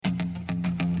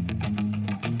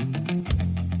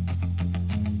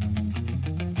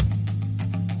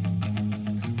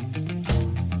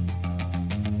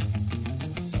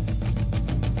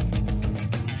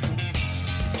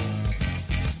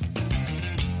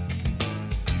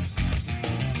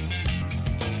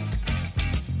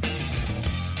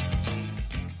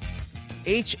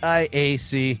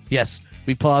HIAC. Yes,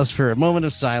 we paused for a moment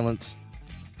of silence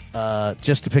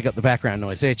just to pick up the background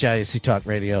noise. HIAC Talk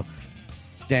Radio.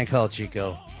 Dan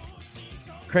Colachico.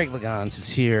 Craig Lagans is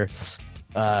here.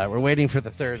 We're waiting for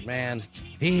the third man.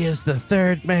 He is the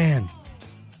third man.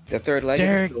 The third leg of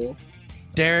the stool.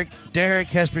 Derek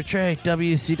has betrayed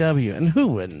WCW, and who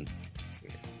wouldn't?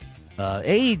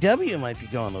 AEW might be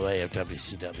going the way of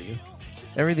WCW.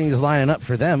 Everything is lining up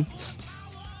for them.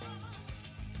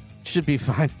 Should be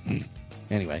fine.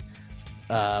 Anyway,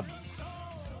 I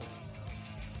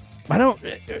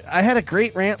had a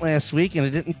great rant last week, and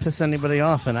it didn't piss anybody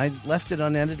off, and I left it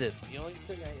unedited. The only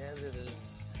thing I edited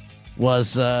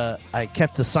was I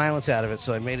kept the silence out of it,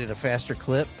 so I made it a faster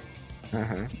clip.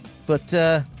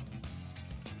 But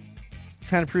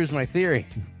kind of proves my theory.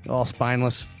 All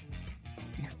spineless.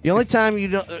 The only time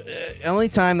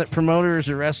that promoters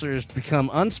or wrestlers become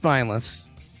unspineless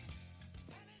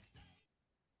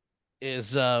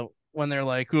is when they're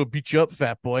like, "Oh, beat you up,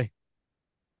 fat boy."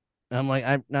 And I'm like,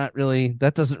 I'm not really.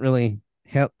 That doesn't really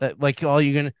help. Like,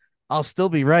 I'll still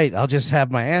be right. I'll just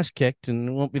have my ass kicked, and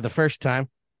it won't be the first time,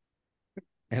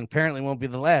 and apparently won't be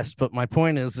the last. But my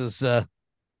point is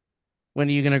when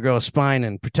are you going to grow a spine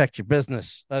and protect your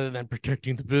business other than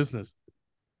protecting the business?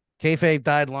 Kayfabe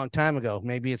died a long time ago.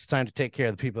 Maybe it's time to take care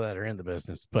of the people that are in the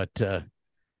business, but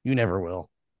you never will.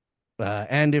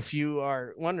 And if you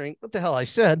are wondering what the hell I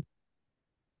said,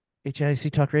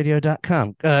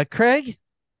 HIACtalkradio.com. Craig?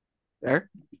 There?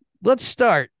 Let's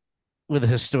start with a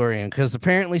historian, because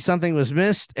apparently something was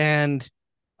missed, and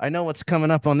I know what's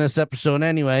coming up on this episode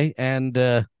anyway,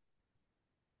 and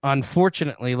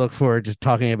unfortunately look forward to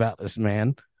talking about this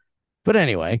man. But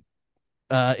anyway,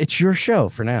 it's your show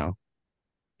for now.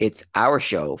 It's our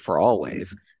show for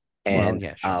always. And well,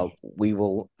 yeah, sure. We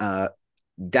will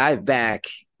dive back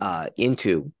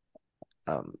into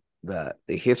the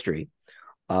history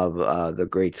of the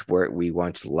great sport we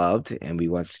once loved and we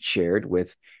once shared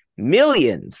with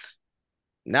millions,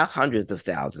 not hundreds of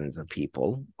thousands of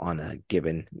people on a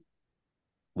given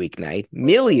weeknight.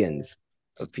 Millions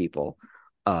of people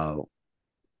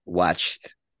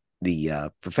watched the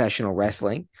professional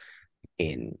wrestling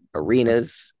in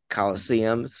arenas,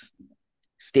 coliseums,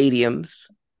 stadiums,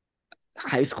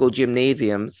 high school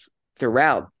gymnasiums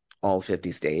throughout all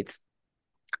 50 states.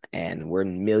 And where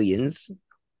millions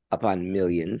upon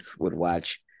millions would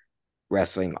watch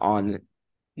wrestling on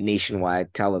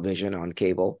nationwide television, on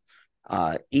cable,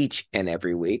 each and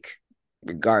every week,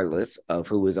 regardless of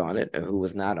who was on it or who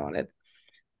was not on it.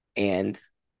 And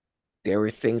there were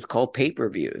things called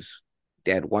pay-per-views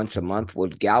that once a month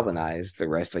would galvanize the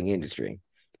wrestling industry.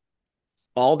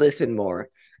 All this and more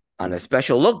on a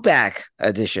special look back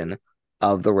edition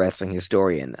of the Wrestling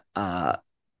Historian.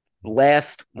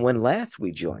 Last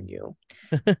we joined you,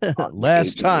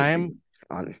 last time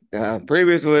on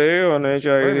previously on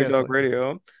HIAC Talk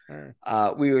Radio,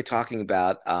 we were talking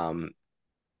about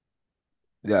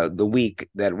the week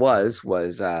that was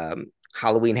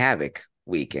Halloween Havoc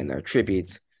week, and our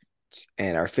tributes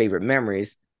and our favorite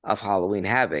memories of Halloween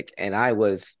Havoc, and I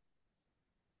was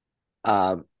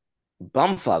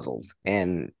bumfuzzled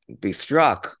and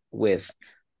bestruck with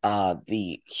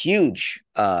the huge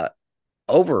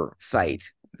oversight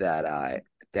that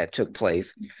took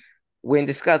place when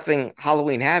discussing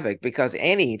Halloween Havoc, because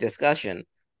any discussion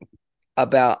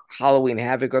about Halloween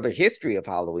Havoc or the history of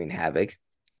Halloween Havoc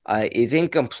is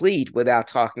incomplete without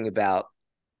talking about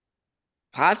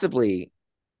possibly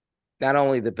not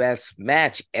only the best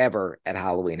match ever at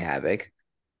Halloween Havoc,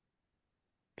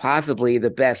 possibly the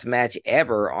best match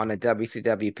ever on a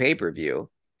WCW pay-per-view,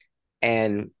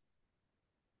 and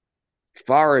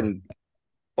far and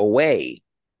away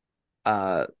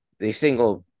the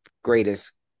single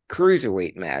greatest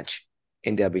cruiserweight match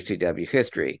in WCW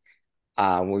history.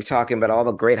 We're talking about all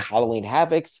the great Halloween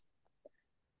Havocs.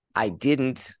 I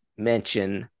didn't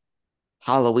mention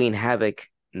Halloween Havoc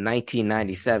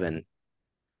 1997,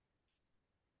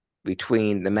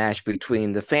 between the match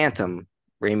between the Phantom,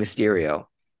 Rey Mysterio,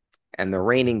 and the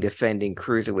reigning defending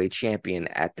cruiserweight champion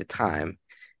at the time,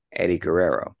 Eddie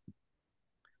Guerrero.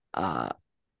 A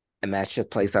match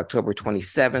took place October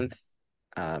 27th,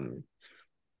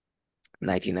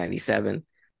 1997.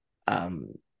 I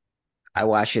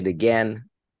watched it again.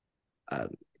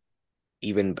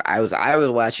 Even I was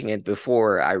watching it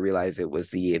before I realized it was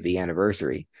the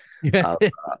anniversary of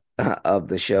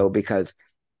the show, because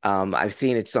I've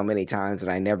seen it so many times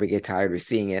and I never get tired of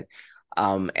seeing it.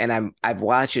 And I've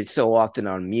watched it so often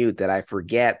on mute that I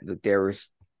forget that there was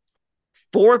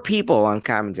 4 people on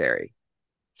commentary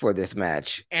for this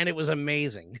match, and it was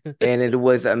amazing. And it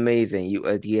was amazing. You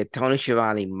had Tony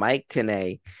Schiavone, Mike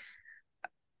Tenay,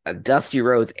 Dusty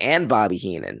Rhodes and Bobby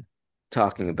Heenan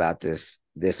talking about this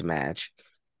match.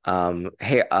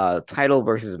 Title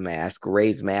versus mask.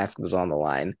 Ray's mask was on the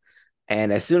line,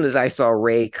 and as soon as I saw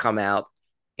Ray come out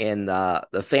in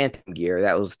the Phantom gear,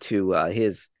 that was to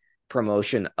his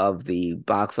promotion of the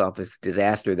box office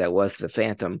disaster that was the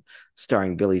Phantom,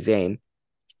 starring Billy Zane.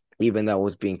 Even though it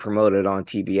was being promoted on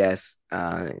TBS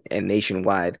and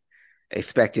nationwide,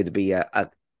 expected to be a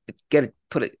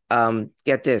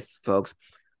get this, folks.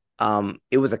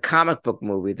 It was a comic book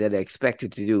movie that I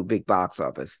expected to do big box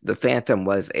office. The Phantom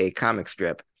was a comic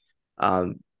strip,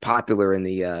 popular in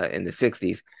the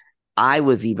 60s. I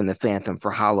was even the Phantom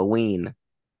for Halloween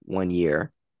one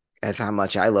year. That's how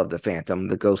much I love the Phantom,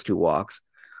 the ghost who walks.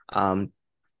 Um,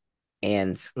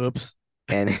 and Oops.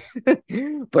 and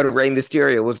but Rey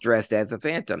Mysterio was dressed as the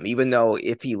Phantom, even though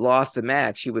if he lost the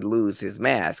match, he would lose his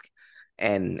mask.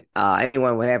 And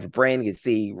anyone would have a brain could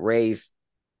see Ray's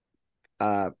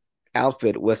uh,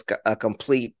 outfit was a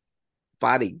complete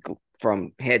body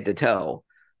from head to toe.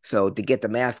 So to get the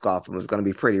mask off him was going to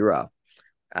be pretty rough.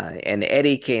 And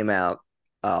Eddie came out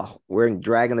wearing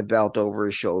dragging the belt over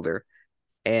his shoulder,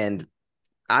 and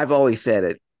I've always said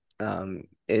it.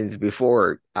 Is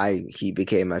before I he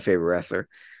became my favorite wrestler.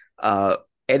 Uh,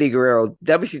 Eddie Guerrero,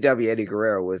 WCW Eddie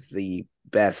Guerrero was the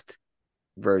best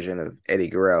version of Eddie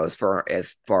Guerrero as far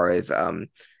as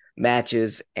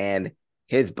matches and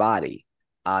his body.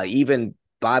 Even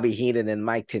Bobby Heenan and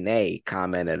Mike Tenay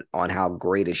commented on how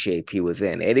great a shape he was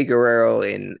in. Eddie Guerrero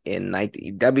in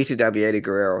WCW Eddie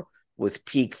Guerrero was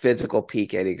peak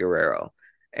Eddie Guerrero.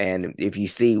 And if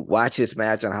you watch this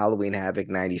match on Halloween Havoc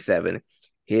 '97,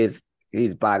 his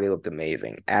his body looked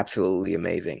amazing, absolutely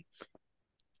amazing.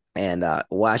 And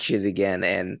watch it again,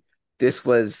 and this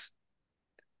was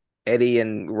Eddie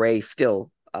and Ray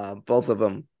still, both of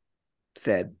them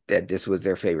said that this was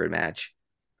their favorite match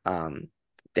um,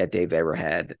 that they've ever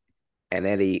had. And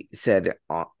Eddie said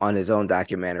on his own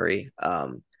documentary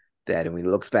that when he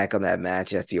looks back on that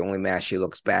match, that's the only match he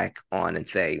looks back on and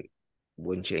say,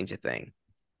 wouldn't change a thing.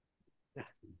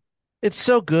 It's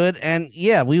so good. And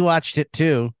yeah, we watched it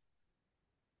too.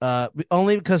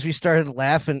 Only because we started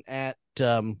laughing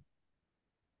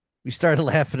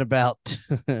about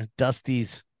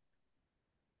Dusty's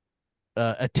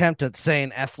attempt at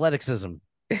saying athleticism,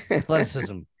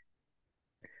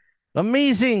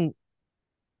 amazing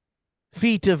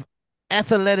feat of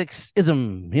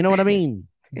athleticism. You know what I mean?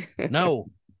 No,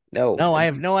 No, no, I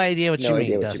have no idea what no you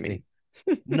idea mean, what you Dusty.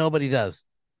 mean. Nobody does.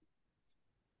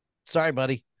 Sorry,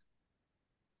 buddy.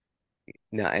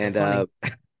 No, So and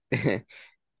funny.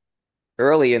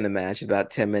 early in the match,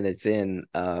 about 10 minutes in,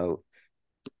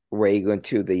 Ray went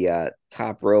to the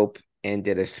top rope and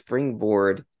did a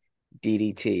springboard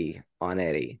DDT on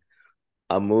Eddie,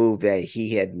 a move that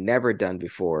he had never done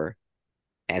before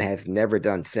and has never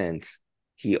done since.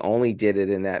 He only did it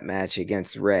in that match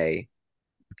against Ray.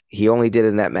 He only did it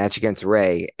in that match against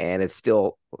Ray, and it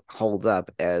still holds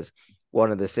up as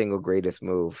one of the single greatest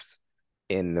moves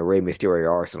in the Rey Mysterio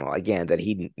arsenal. Again, that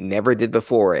he never did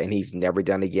before, and he's never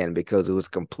done again because it was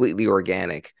completely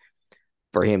organic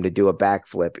for him to do a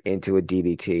backflip into a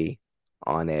DDT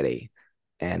on Eddie.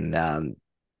 And that's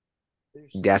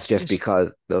It's just just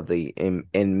because of the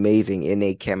amazing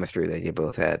innate chemistry that they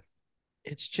both had.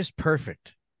 it's just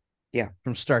perfect Yeah,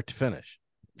 from start to finish.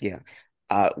 yeah.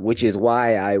 Which is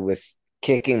why I was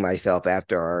kicking myself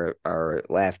after our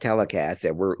last telecast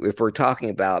that if we're talking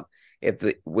about if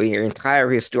your entire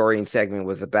historian segment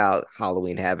was about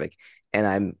Halloween Havoc, and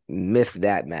I missed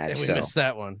that And match, we so missed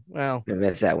that one. Well, I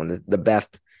missed that one. The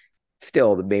best,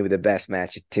 still maybe the best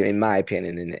match in my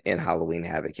opinion in Halloween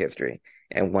Havoc history,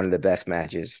 and one of the best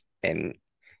matches in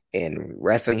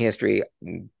wrestling history,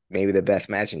 maybe the best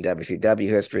match in WCW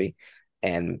history,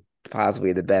 and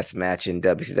possibly the best match in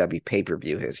WCW pay per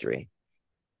view history.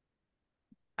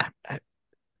 I,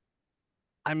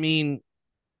 I mean,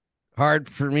 hard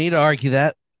for me to argue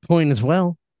that point as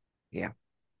well. Yeah.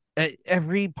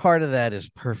 Every part of that is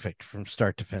perfect from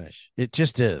start to finish. It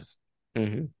just is.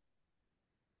 Mm-hmm.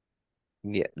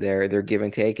 Yeah, they're give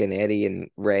and take, and Eddie and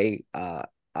Ray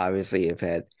obviously have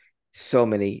had so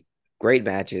many great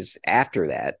matches after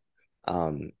that.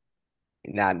 Um,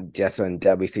 not just on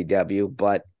WCW,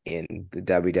 but in the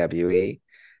WWE.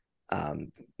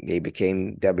 They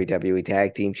became WWE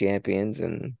Tag Team Champions,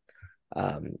 and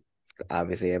um,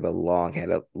 obviously had a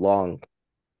long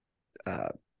uh,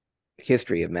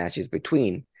 history of matches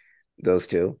between those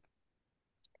two.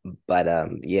 But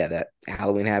yeah, that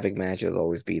Halloween Havoc match will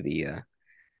always be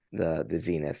the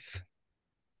zenith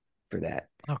for that.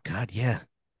 Oh God, yeah.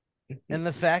 And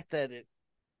the fact that it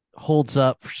holds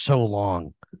up for so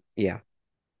long. Yeah,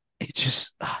 it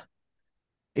just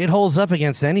it holds up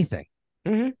against anything,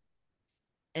 Mm-hmm.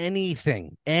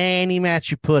 any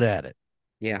match you put at it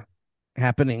Yeah.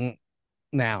 happening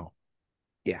now.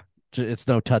 Yeah. It's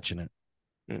no touching it.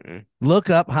 Mm-mm. Look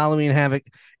up Halloween Havoc.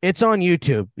 It's on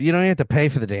YouTube. You don't have to pay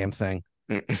for the damn thing.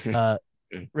 Mm-mm. Uh,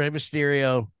 Rey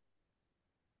Mysterio,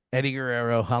 Eddie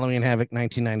Guerrero, Halloween Havoc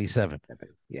 1997.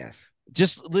 Yes.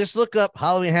 Just look up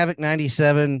Halloween Havoc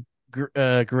 97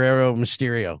 Guerrero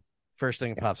Mysterio. First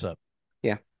thing that Yeah. pops up.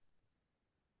 Yeah.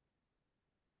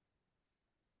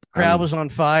 Crowd was on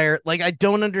fire. Like, I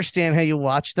don't understand how you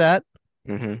watch that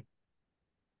Mm-hmm.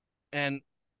 and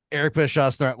Eric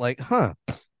Bischoff's not like, huh,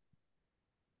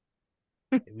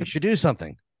 we should do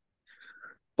something.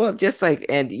 Well, just like,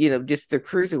 and just the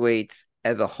cruiserweights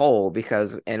as a whole,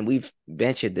 because, and we've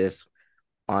mentioned this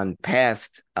on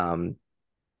past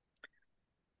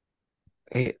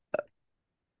eh,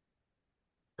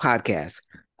 podcasts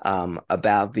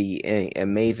about the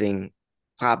amazing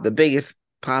pop. The biggest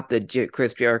pop that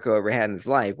Chris Jericho ever had in his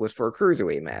life was for a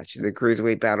cruiserweight match, the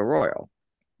Cruiserweight Battle Royal.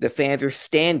 The fans are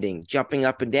standing, jumping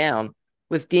up and down,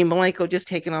 with Dean Malenko just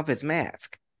taking off his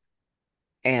mask.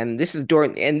 And this is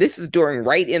during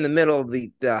right in the middle of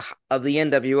the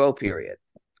NWO period.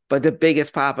 But the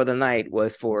biggest pop of the night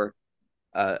was for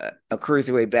a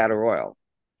cruiserweight battle royal,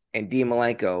 and Dean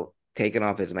Malenko taking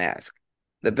off his mask.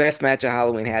 The best match of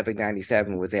Halloween Havoc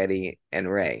 '97 was Eddie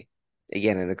and Ray,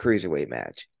 again in a cruiserweight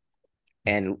match.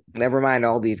 And never mind,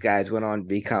 all these guys went on to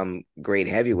become great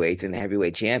heavyweights and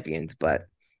heavyweight champions, but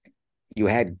you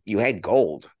had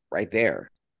gold right there,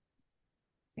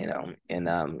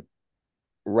 and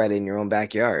right in your own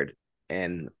backyard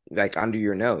and like under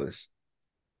your nose.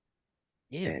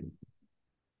 Yeah.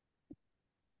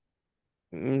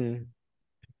 And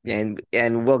mm,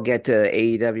 and we'll get to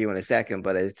AEW in a second,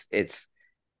 but it's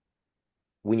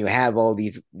when you have all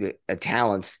these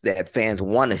talents that fans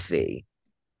want to see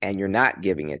and you're not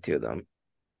giving it to them,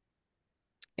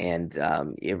 and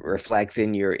it reflects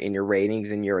in your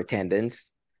ratings and your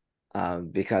attendance,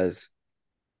 because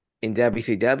in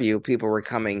WCW people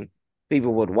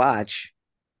would watch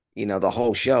the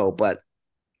whole show, but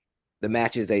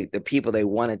the people they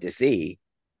wanted to see,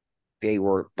 they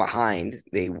were behind.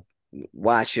 They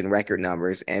watched in record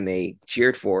numbers and they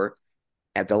cheered for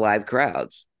at the live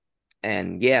crowds.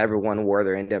 And yeah, everyone wore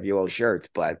their NWO shirts,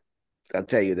 but I'll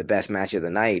tell you, the best match of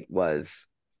the night was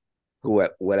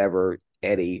whatever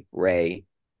Eddie, Ray,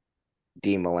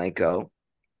 Dean Malenko,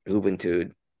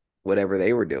 Juventud, whatever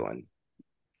they were doing.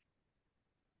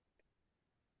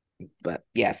 But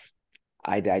yes,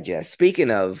 I digest.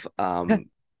 Speaking of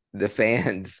the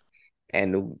fans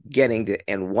and getting to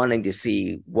and wanting to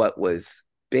see what was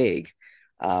big,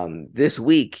 this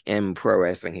week in pro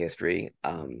wrestling history,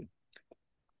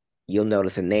 you'll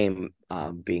notice a name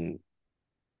being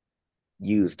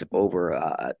used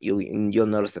over. You'll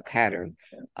notice a pattern.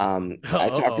 I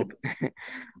talked Uh-oh.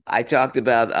 I talked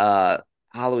about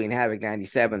Halloween Havoc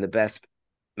 '97, the best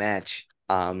match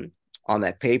on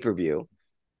that pay per view.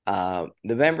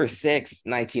 November 6th,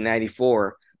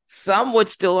 1994. Some would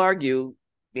still argue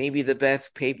maybe the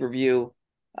best pay per view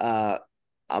by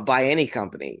any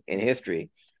company in history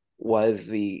was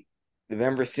the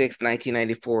November 6th,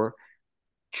 1994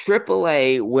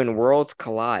 AAA When Worlds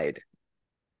Collide.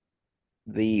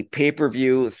 The pay per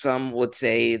view, some would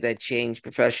say, that changed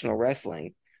professional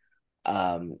wrestling.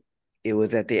 Um, it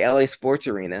was at the LA Sports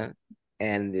Arena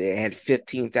and they had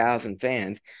 15,000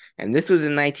 fans. And this was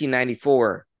in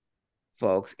 1994,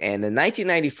 folks. And in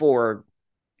 1994,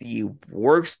 the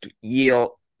worst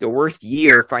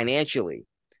year financially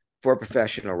for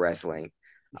professional wrestling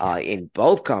Yeah. in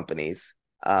both companies.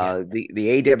 Yeah.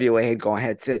 The AWA had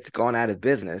gone out of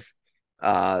business.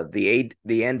 The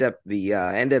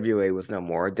NWA was no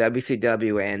more.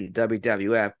 WCW and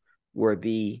WWF were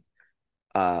the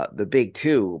big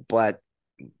two, but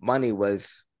money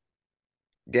was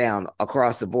down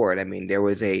across the board. I mean, there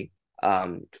was a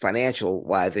financial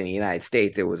wise in the United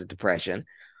States, there was a depression,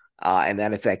 and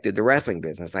that affected the wrestling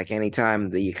business. Like anytime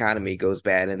the economy goes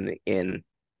bad, when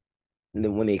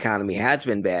the economy has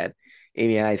been bad in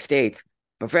the United States,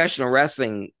 professional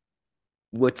wrestling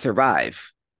would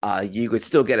survive. You could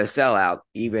still get a sellout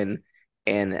even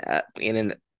in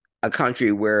a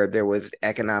country where there was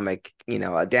economic, a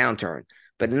downturn.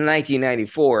 But in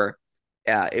 1994,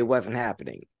 it wasn't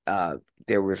happening.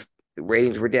 There was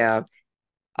Ratings were down.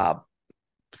 Uh,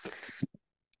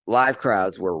 Live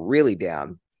crowds were really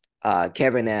down.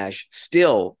 Kevin Nash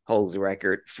still holds the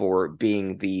record for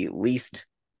being the least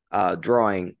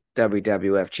drawing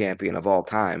WWF champion of all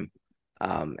time,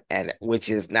 and which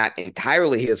is not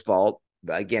entirely his fault,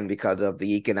 again, because of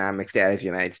the economic status of the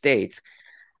United States.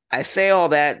 I say all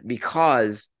that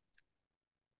because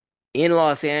in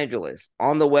Los Angeles,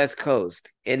 on the West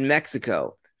Coast, in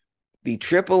Mexico, the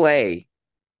AAA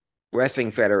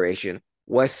Wrestling Federation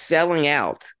was selling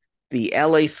out the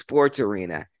LA Sports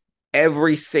Arena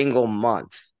every single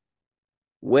month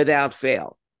without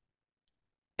fail.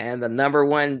 And the number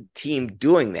one team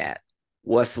doing that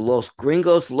was Los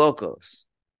Gringos Locos,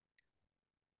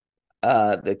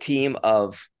 the team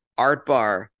of Art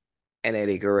Barr and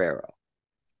Eddie Guerrero.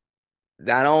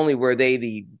 Not only were they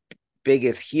the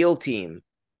biggest heel tag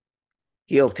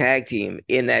team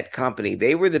in that company,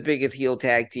 they were the biggest heel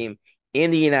tag team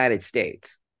in the United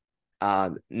States.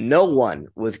 No one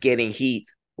was getting heat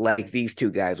like these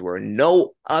two guys were.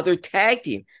 No other tag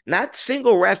team, not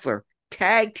single wrestler,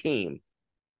 tag team,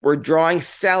 were drawing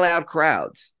sellout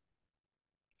crowds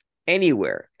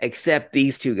anywhere except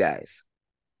these two guys.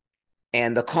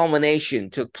 And the culmination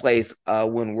took place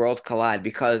when Worlds Collide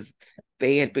because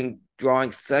they had been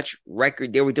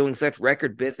they were doing such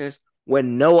record business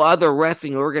when no other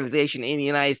wrestling organization in the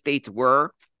United States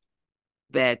were,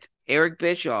 that Eric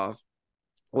Bischoff,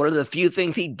 one of the few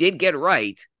things he did get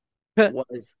right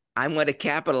was, I'm going to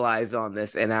capitalize on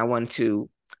this and I want to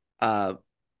uh,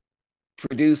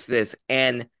 produce this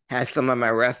and have some of my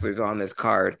wrestlers on this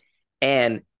card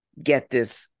and get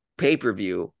this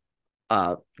pay-per-view,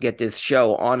 get this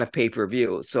show on a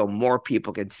pay-per-view so more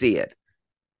people could see it.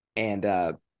 And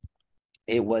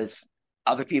it was,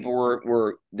 other people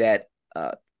were that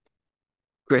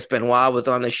Chris Benoit was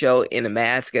on the show in a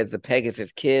mask as the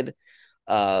Pegasus Kid,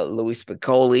 Louis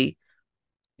Spicolli.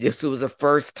 This was the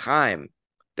first time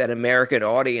that American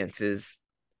audiences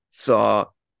saw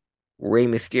Rey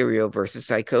Mysterio versus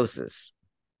Psychosis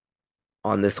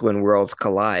on this When Worlds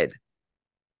Collide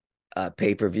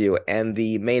pay-per-view. And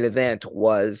the main event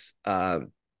was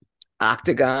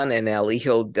Octagon and El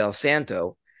Hijo del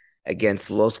Santo against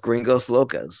Los Gringos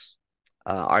Locos,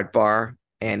 Art Barr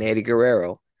and Eddie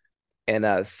Guerrero, in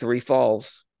a 3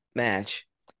 falls match.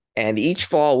 And each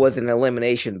fall was an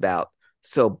elimination bout.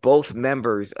 So both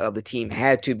members of the team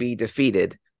had to be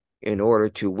defeated in order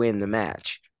to win the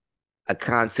match. A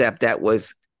concept that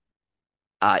was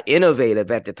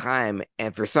innovative at the time,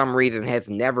 and for some reason has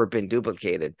never been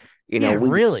duplicated. Yeah,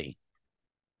 really.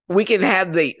 We can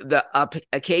have a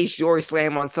cage door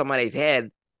slam on somebody's head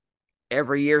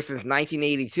every year since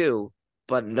 1982,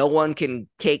 but no one can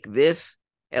take this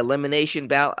elimination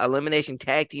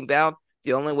tag team bout.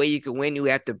 The only way you can win, you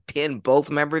have to pin both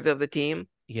members of the team.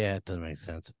 Yeah, it doesn't make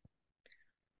sense.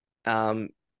 Hijo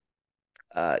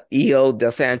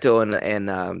del Santo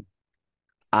and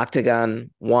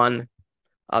Octagon won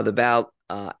the bout.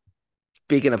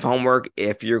 Speaking of homework,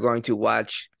 if you're going to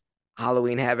watch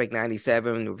Halloween Havoc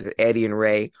 97 with Eddie and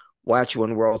Ray, watch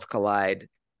When Worlds Collide,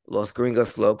 Los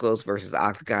Gringos Locos versus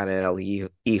Octagon and El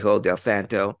Hijo del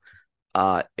Santo.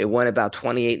 It went about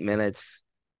 28 minutes.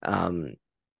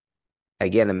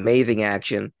 Again, amazing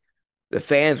action. The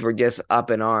fans were just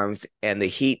up in arms, and the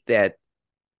heat that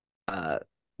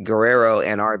Guerrero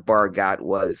and Art Barr got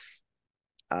was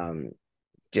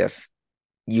just,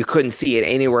 you couldn't see it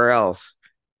anywhere else.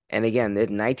 And again,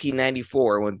 in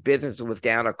 1994, when business was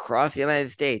down across the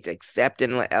United States, except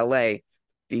in LA,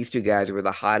 these two guys were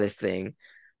the hottest thing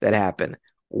that happened.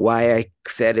 Why I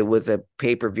said it was a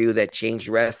pay-per-view that changed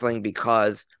wrestling,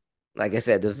 because, like I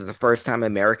said, this was the first time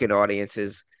American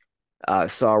audiences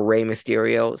saw Rey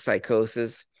Mysterio,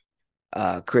 Psychosis,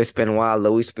 Chris Benoit,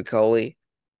 Louis Spicolli,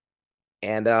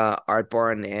 and Art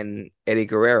Barr and Eddie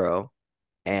Guerrero,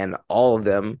 and all of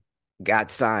them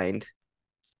got signed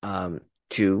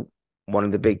to one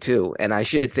of the big two. And I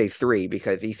should say three,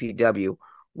 because ECW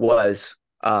was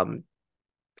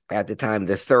at the time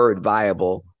the third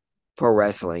viable pro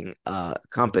wrestling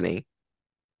company.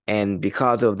 And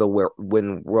because of the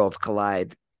When Worlds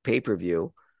Collide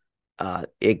pay-per-view,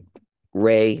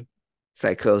 Ray,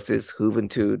 Psychosis,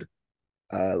 Juventud,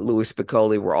 Louis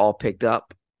Spicolli were all picked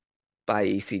up by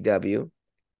ECW.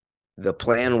 The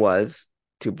plan was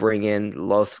to bring in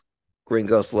Los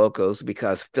Gringos Locos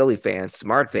because Philly fans,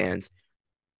 smart fans,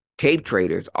 tape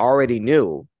traders already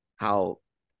knew how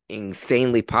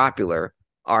insanely popular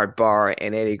Art Barr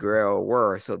and Eddie Guerrero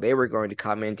were. So they were going to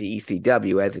come into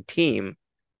ECW as a team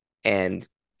and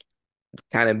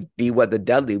kind of be what the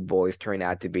Dudley Boys turned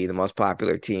out to be, the most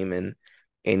popular team in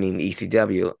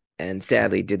ECW. And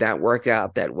sadly, did not work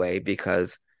out that way,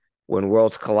 because when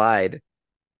Worlds Collide,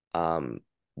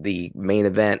 the main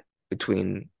event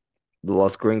between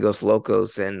Los Gringos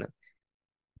Locos and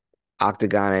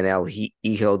Octagon and El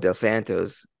Hijo del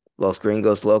Santos, Los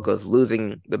Gringos Locos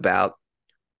losing the bout,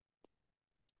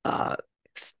 Art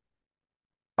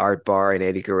Barr and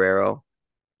Eddie Guerrero,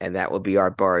 and that will be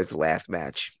Art Barr's last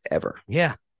match ever.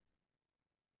 Yeah.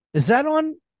 Is that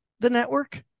on the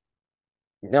network?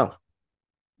 No,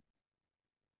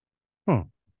 Hmm.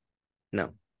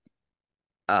 no.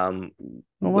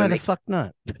 Well, why When the they, fuck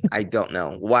not? I don't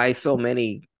know why so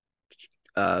many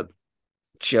uh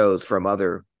shows from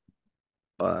other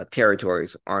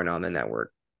territories aren't on the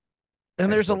network.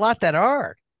 And I there's a suppose. lot that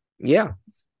are. Yeah,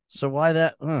 So why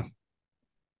that?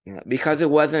 yeah, because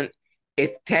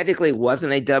it technically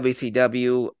wasn't a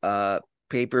WCW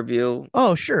pay-per-view.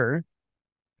 Oh, sure.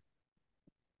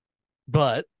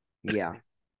 But Yeah.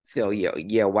 So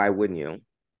yeah, why wouldn't you?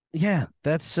 yeah,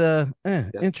 that's Just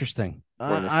interesting. for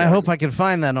I hope nostalgia. I can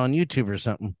find that on YouTube or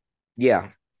something. Yeah.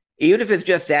 Even if it's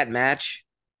just that match,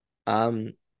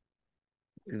 um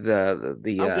the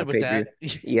I'm good with pay-per-view.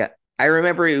 that. Yeah. I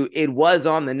remember it was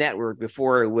on the network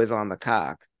before it was on the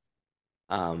cock.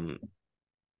 Um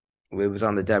it was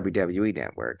on the WWE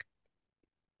network.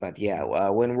 But yeah,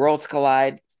 when Worlds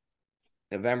Collide,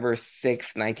 November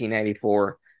 6th,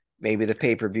 1994, maybe the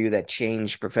pay-per-view that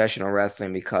changed professional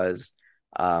wrestling because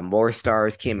more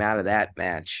stars came out of that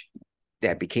match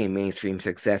that became mainstream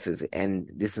successes. And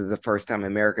this is the first time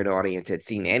American audience had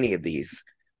seen any of these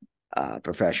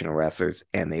professional wrestlers,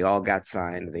 and they all got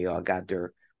signed. They all got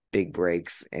their big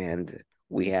breaks, and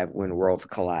we have When Worlds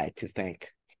Collide to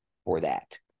thank for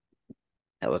that.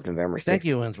 That was November Thank 6th.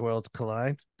 you, When's Worlds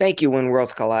Collide. Thank you, When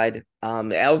Worlds Collide.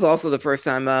 That was also the first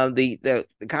time the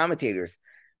commentators,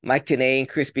 Mike Tenay and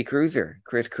Chris Cruz,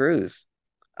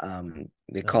 they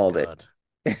Oh called it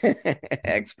God.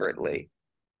 expertly.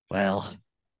 Well,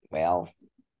 Well,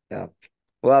 uh,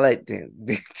 well, they,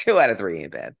 2 out of 3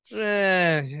 ain't bad.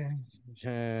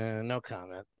 no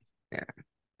comment. Yeah,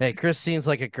 Hey, Chris seems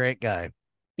like a great guy.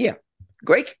 yeah,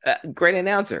 great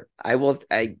announcer.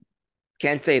 I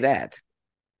can say that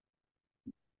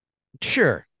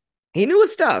Sure. he knew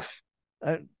his stuff.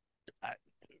 Uh,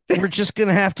 we're just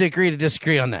gonna have to agree to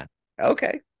disagree on that.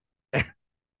 Okay,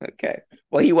 okay.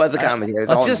 Well, he was a I, commentator. That's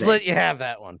I'll all I'm just saying. let you have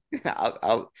that one.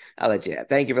 I'll let you have.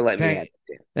 Thank you for letting me have Thank.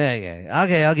 it. Yeah, yeah.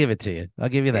 Okay, I'll give it to you. I'll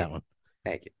give you Yeah, that one.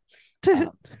 thank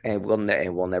you. And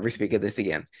we'll never speak of this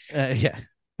again. Yeah,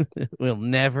 we'll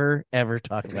never ever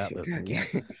talk about this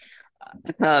again.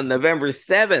 November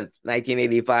 7th,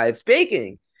 1985.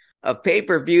 Speaking of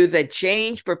pay-per-views that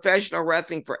changed professional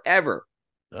wrestling forever,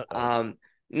 Uh-oh. um,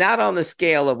 not on the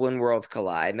scale of When Worlds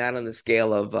Collide, not on the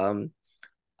scale of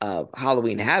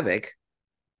Halloween Havoc,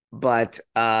 but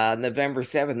November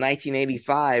 7th,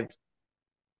 1985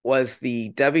 was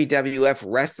the WWF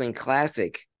Wrestling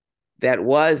Classic that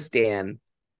was, Dan,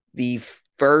 the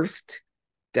first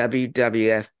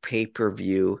WWF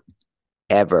pay-per-view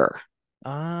ever. It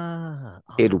Oh.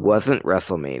 wasn't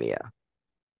WrestleMania.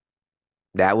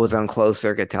 That was on closed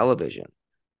circuit television.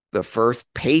 The first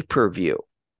pay-per-view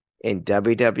in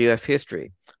WWF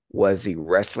history was the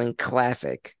Wrestling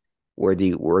Classic, where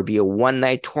the would be a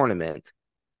one-night tournament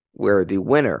where the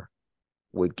winner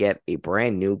would get a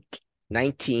brand new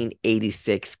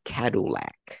 1986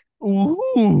 Cadillac. Ooh.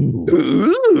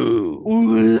 Ooh.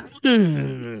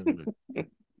 Ooh.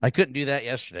 I couldn't do that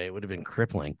yesterday. It would have been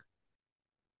crippling.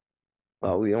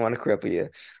 Well, we don't want to cripple you.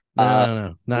 No, Uh, no,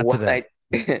 no, not one today.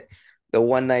 night, the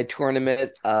one night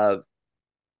tournament.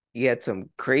 You had some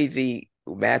crazy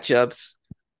matchups.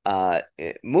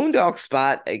 Moondog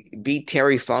Spot beat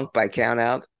Terry Funk by count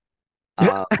out.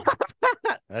 Uh,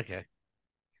 Okay.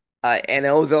 and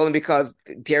it was only because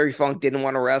Terry Funk didn't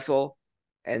want to wrestle,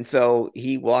 and so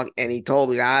he walked and he told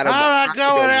the guy, I'm not I going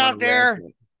don't want out to there.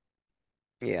 wrestle."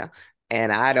 Yeah,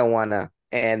 and I don't want to.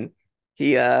 And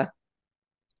he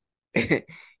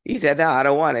he said, "No, I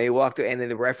don't want to." He walked away, and then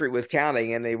the referee was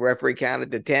counting, and the referee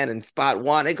counted to 10, and Spot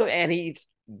won. And he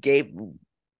gave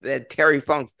that Terry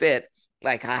Funk fit.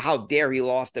 Like, how dare he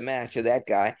lost the match to that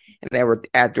guy? And they were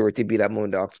afterwards he beat up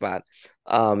Moondog Spot.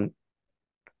 Um,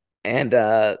 and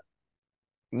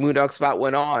Moondog Spot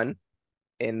went on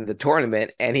in the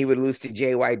tournament, and he would lose to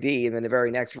JYD, and then the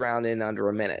very next round in under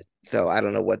a minute. So I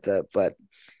don't know but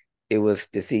it was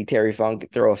to see Terry Funk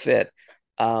throw a fit.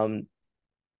 Um,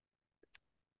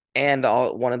 and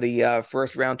one of the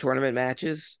first round tournament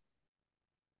matches,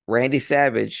 Randy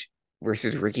Savage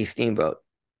versus Ricky Steamboat.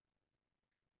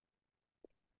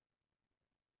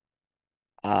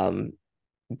 Um,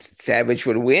 Savage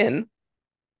would win,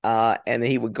 and then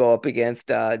he would go up against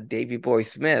Davey Boy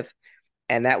Smith,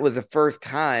 and that was the first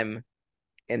time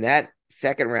in that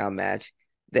second round match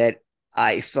that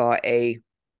I saw a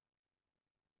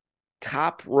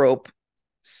top rope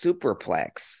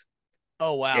superplex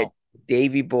Oh that wow.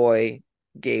 Davey Boy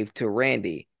gave to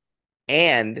Randy,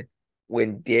 and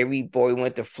when Davey Boy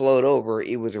went to float over,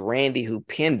 it was Randy who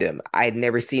pinned him. I had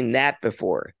never seen that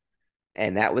before.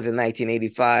 And that was in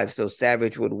 1985. So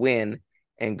Savage would win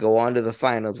and go on to the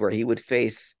finals where he would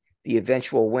face the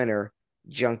eventual winner,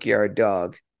 Junkyard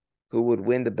Dog, who would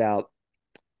win the bout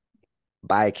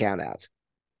by a countout.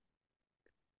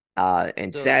 And So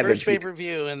the first Savage, pay per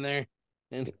view in there,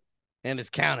 and it's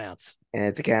countouts. and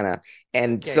it's a countout,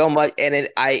 and Okay. so much, and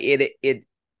it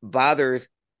bothers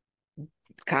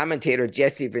commentator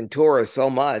Jesse Ventura so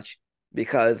much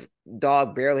because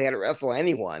Dog barely had to wrestle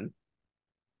anyone.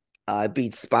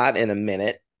 Beat Spot in a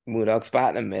minute, Moondog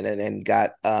Spot in a minute, and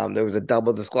got there was a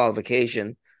double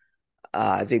disqualification.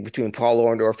 I think between Paul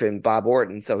Orndorff and Bob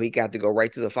Orton, so he got to go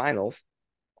right to the finals.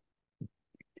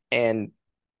 And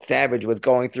Savage was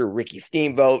going through Ricky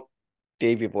Steamboat,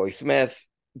 Davey Boy Smith.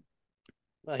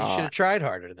 Well, he should have tried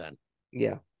harder then.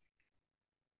 Yeah.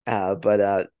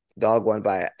 But Dog won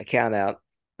by a count out.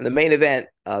 And the main event,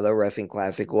 the Wrestling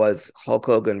Classic, was Hulk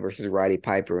Hogan versus Roddy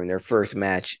Piper in their first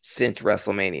match since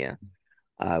WrestleMania,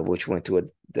 which went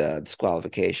to the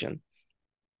disqualification.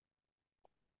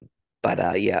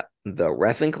 But yeah, the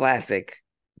Wrestling Classic,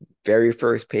 very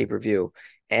first pay-per-view,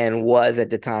 and was at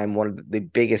the time one of the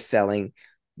biggest selling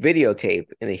videotape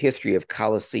in the history of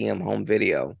Coliseum home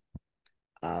video.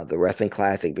 The Wrestling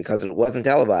Classic, because it wasn't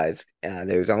televised.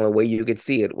 There's the only way you could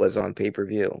see it was on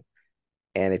pay-per-view,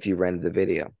 and if you rented the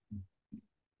video.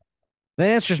 That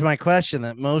answers my question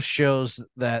that most shows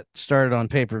that started on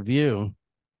pay-per-view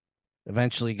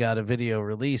eventually got a video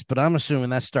release, but I'm assuming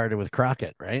that started with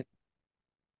Crockett, right?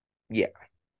 Yeah.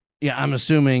 Yeah, I'm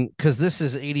assuming because this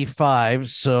is 85,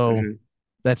 so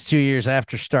that's 2 years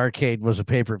after Starrcade was a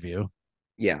pay-per-view.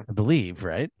 Yeah. I believe,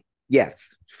 right?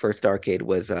 Yes. First Starrcade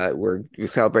was we're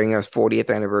celebrating our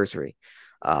 40th anniversary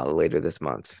later this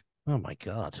month. Oh my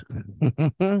God.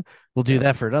 We'll do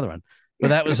that for another one. But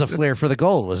that was a flair for the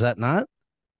gold, was that not?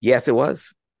 Yes, it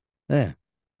was. Yeah.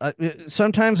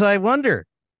 Sometimes I wonder.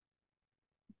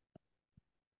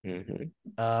 Yeah,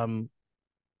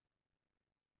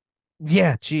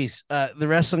 geez. The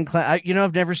wrestling class,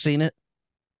 I've never seen it.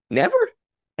 Never?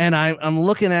 And I'm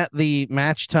looking at the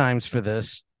match times for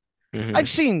this. I've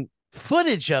seen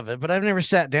footage of it, but I've never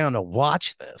sat down to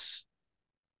watch this.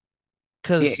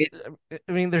 Because,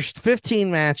 I mean, there's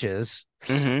 15 matches.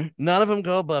 None of them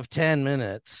go above 10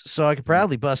 minutes. So I could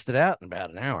probably bust it out in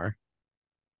about an hour.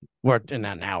 Or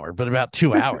not an hour, but about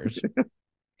 2 hours.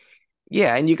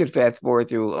 Yeah, and you could fast forward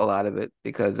through a lot of it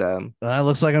because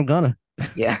looks like I'm gonna.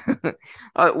 Yeah.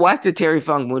 Watch the Terry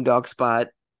Funk Moondog spot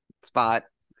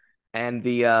and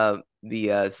the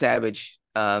Savage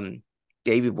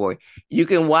Davy Boy. You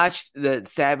can watch the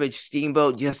Savage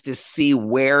Steamboat just to see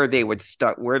where they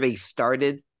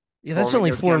started. Yeah, that's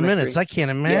only 4 minutes. I can't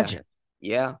imagine.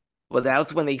 Yeah. Well,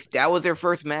 that was their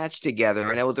first match together,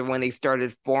 and that was when they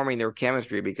started forming their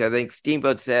chemistry because I think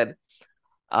Steamboat said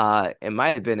it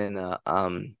might have been in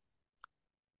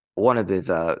one of his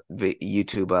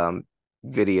YouTube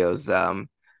videos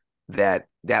that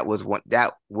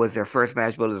was their first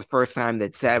match, but it was the first time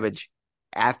that Savage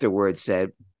afterwards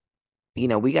said,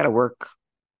 we got to work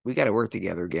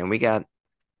together again. We got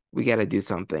to do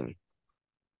something.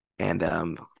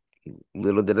 And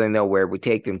little did I know where it would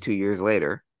take them 2 years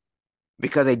later,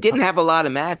 because they didn't have a lot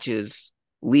of matches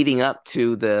leading up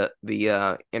to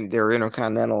in their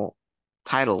Intercontinental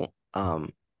title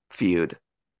feud.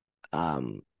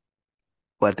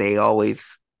 But they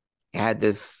always had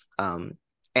this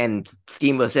and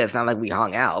Steamboat said it's not like we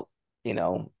hung out,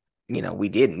 we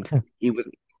didn't.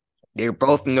 They're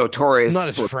both notorious.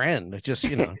 Not his friend, just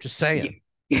just saying.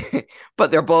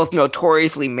 But they're both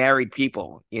notoriously married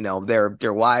people.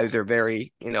 Their wives are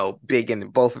very, big in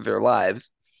both of their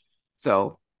lives.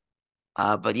 So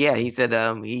but yeah, he said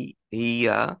he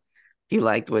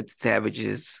liked what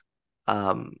Savage's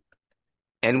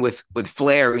and with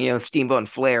Flair, Steamboat and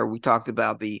Flair, we talked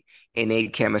about the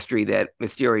innate chemistry that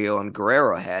Mysterio and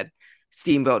Guerrero had.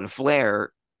 Steamboat and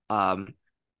Flair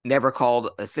never called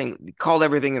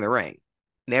everything in the ring.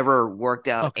 Never worked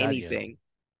out anything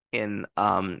in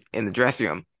the dressing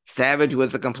room. Savage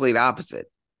was the complete opposite.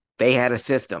 They had a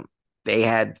system. They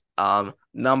had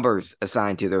numbers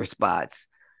assigned to their spots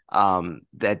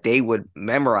that they would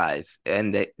memorize,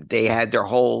 and that they had their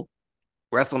whole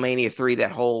WrestleMania 3,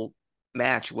 that whole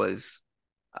match was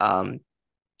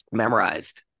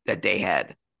memorized that they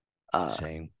had.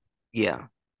 Same. Yeah.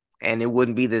 And it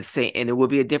wouldn't be the same, and it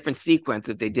would be a different sequence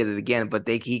if they did it again, but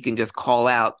he can just call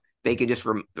out, they can just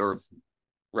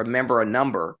remember a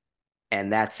number,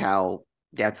 and that's the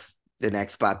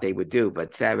next spot they would do.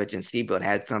 But Savage and Steamboat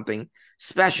had something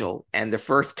special, and the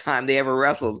first time they ever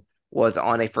wrestled was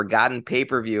on a forgotten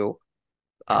pay-per-view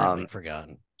Never be um,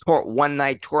 forgotten. one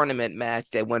night tournament match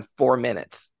that went 4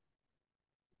 minutes.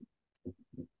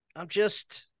 I'm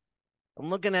just I'm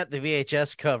looking at the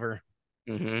VHS cover,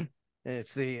 Mm-hmm. and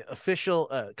it's the official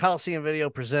Coliseum Video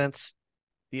presents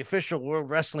the official World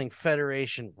Wrestling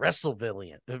Federation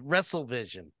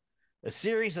WrestleVision, a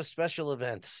series of special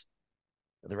events.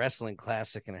 The Wrestling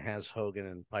Classic, and it has Hogan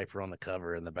and Piper on the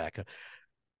cover in the back.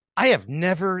 I have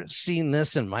never seen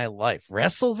this in my life.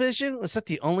 WrestleVision? Was that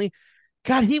the only?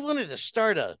 God, he wanted to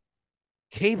start a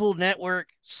cable network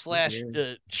slash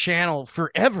Yeah. channel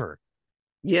forever.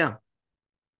 Yeah.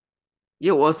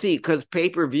 Yeah. Well, see, because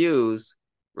pay-per-views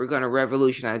were going to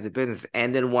revolutionize the business.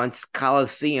 And then once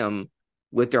Coliseum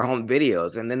with their home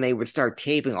videos, and then they would start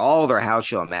taping all their house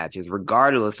show matches,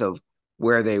 regardless of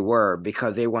where they were,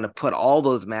 because they want to put all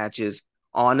those matches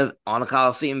on a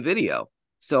Coliseum video.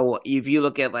 So if you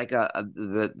look at like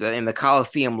the in the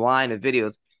Coliseum line of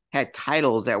videos had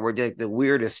titles that were just the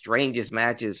weirdest, strangest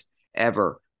matches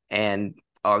ever, and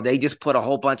or they just put a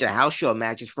whole bunch of house show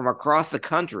matches from across the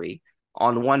country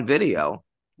on one video.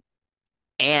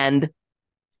 And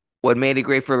what made it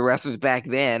great for the wrestlers back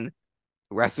then,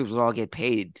 wrestlers would all get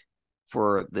paid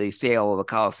for the sale of the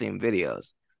Coliseum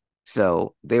videos.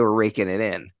 So they were raking it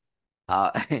in.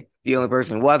 The only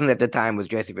person who wasn't at the time was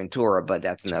Jesse Ventura, but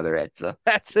that's another, it's a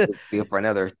That's a, deal for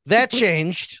another. that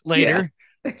changed Yeah, later.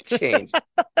 change.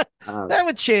 Um, That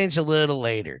would change a little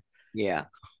later. yeah.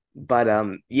 But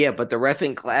the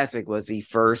Wrestling Classic was the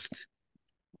first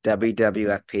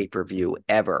WWF pay-per-view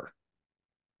ever.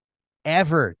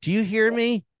 Ever. Do you hear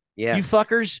me? You Yes.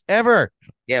 fuckers. Ever.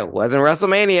 Yeah, it wasn't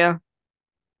WrestleMania.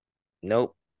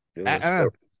 Nope. It was Uh-uh.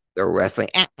 the wrestling.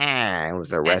 It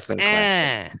was a wrestling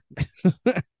classic.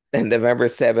 Uh-uh. And November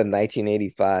 7th,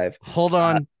 1985. Hold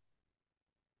Uh,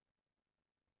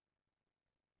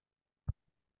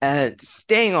 on.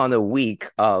 Staying on the week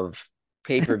of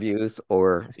pay-per-views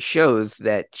or shows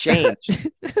that changed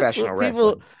professional what people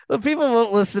wrestling. what people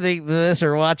won't listening to this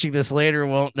or watching this later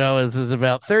won't know is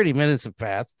about 30 minutes have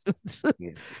passed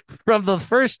Yeah. from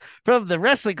the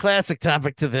wrestling classic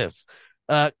topic to this.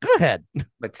 Go ahead.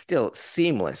 But still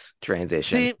seamless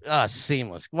transition. See,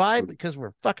 seamless. Why? Because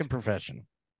we're fucking professional.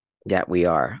 That we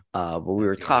are. But we That were we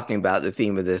are. talking about the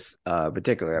theme of this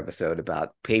particular episode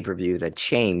about pay-per-views that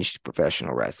changed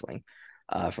professional wrestling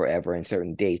forever, and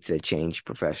certain dates that changed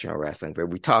professional wrestling. But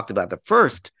we talked about the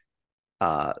first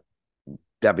uh,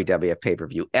 WWF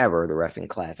pay-per-view ever, the Wrestling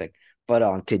Classic. But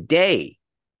on today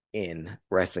in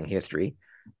wrestling history,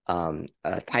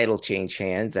 a title changed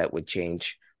hands that would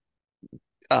change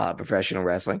professional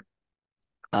wrestling,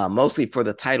 mostly for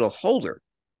the title holder,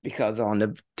 because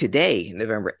today,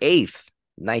 November 8th,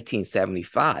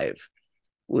 1975,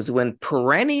 was when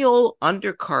perennial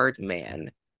undercard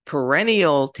man,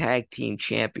 perennial tag team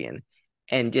champion,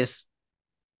 and just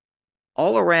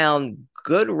all around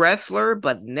good wrestler,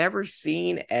 but never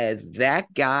seen as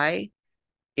that guy.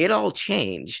 It all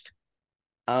changed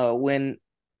when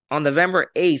on November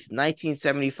 8th,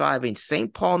 1975, in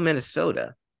St. Paul,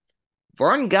 Minnesota,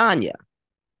 Vern Gagne,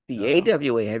 the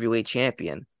AWA heavyweight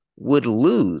champion, would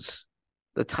lose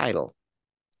the title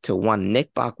to one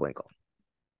Nick Bockwinkel.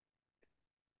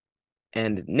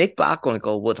 And Nick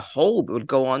Bockwinkel would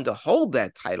go on to hold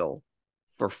that title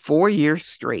for 4 years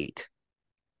straight.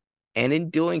 And in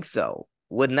doing so,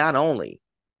 would not only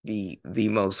be the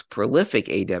most prolific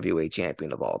AWA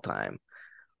champion of all time,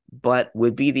 but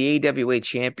would be the AWA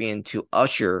champion to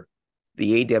usher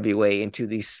the AWA into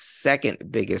the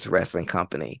second biggest wrestling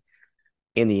company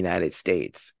in the United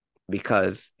States.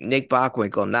 Because Nick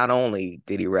Bockwinkel, not only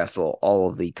did he wrestle all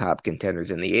of the top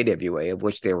contenders in the AWA, of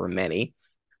which there were many,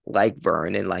 like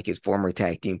Vern and like his former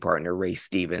tag team partner, Ray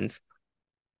Stevens,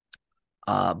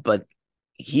 but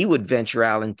he would venture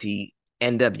out into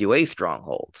NWA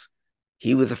strongholds.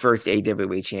 He was the first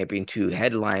AWA champion to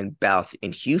headline bouts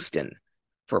in Houston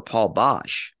for Paul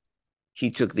Bosch. He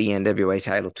took the NWA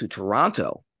title to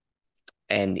Toronto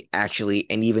and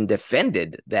even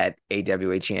defended that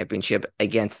AWA championship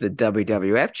against the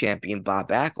WWF champion Bob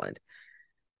Backlund.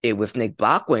 It was Nick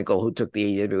Bockwinkel who took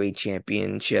the AWA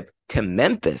championship to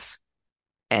Memphis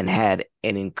and had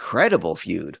an incredible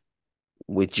feud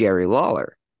with Jerry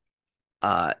Lawler.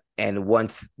 And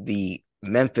once the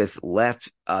Memphis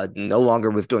left, no longer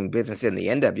was doing business in the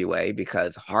NWA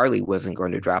because Harley wasn't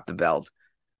going to drop the belt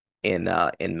in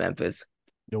Memphis.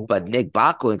 Nope. But Nick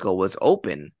Bockwinkel was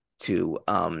open to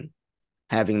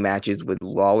having matches with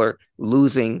Lawler,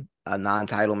 losing a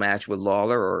non-title match with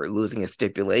Lawler or losing a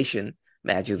stipulation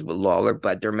matches with Lawler.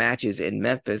 But their matches in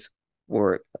Memphis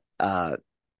were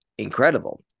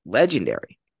incredible,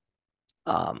 legendary.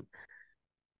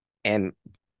 And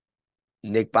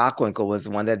Nick Bockwinkel was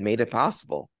the one that made it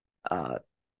possible. Uh,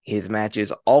 his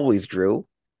matches always drew,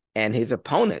 and his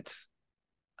opponents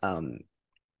um,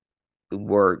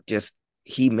 were just,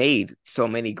 he made so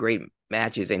many great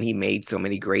matches and he made so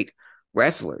many great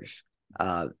wrestlers.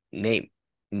 Uh, name,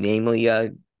 namely,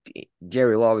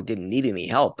 Jerry Lawler didn't need any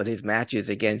help, but his matches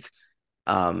against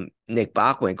Nick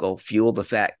Bockwinkel fueled the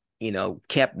fact,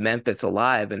 kept Memphis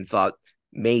alive and thought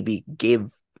maybe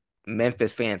give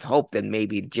Memphis fans hope that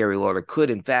maybe Jerry Lawler could,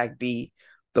 in fact, be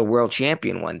the world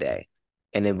champion one day.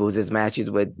 And it was his matches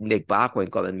with Nick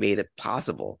Bockwinkel that made it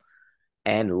possible.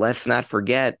 And let's not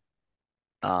forget,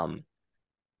 um,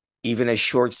 even as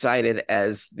short-sighted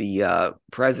as the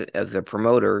president, as the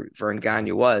promoter Vern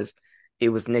Gagne was, it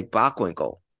was Nick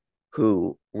Bockwinkel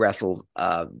who wrestled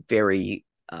very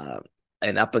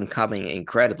an up-and-coming,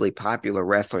 incredibly popular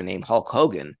wrestler named Hulk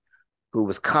Hogan, who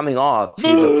was coming off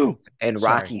his Boo! in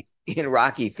Sorry.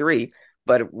 Rocky 3,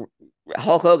 but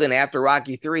Hulk Hogan after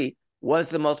Rocky 3 was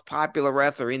the most popular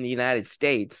wrestler in the United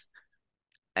States,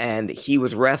 and he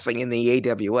was wrestling in the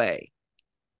AWA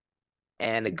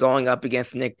and going up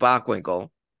against Nick Bockwinkel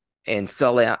and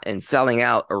selling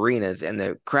out arenas, and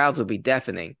the crowds would be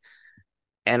deafening.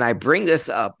 And I bring this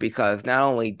up because not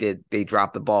only did they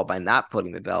drop the ball by not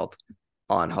putting the belt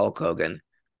on Hulk Hogan,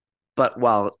 but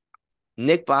while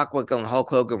Nick Bockwinkel and Hulk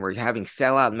Hogan were having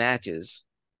sellout matches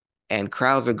and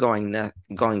crowds are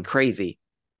going crazy,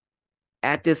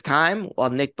 at this time,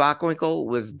 while Nick Bockwinkel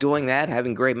was doing that,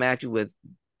 having great matches with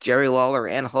Jerry Lawler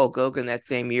and Hulk Hogan that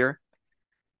same year,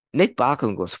 Nick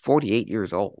Bockwinkel was 48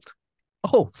 years old.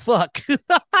 Oh, fuck.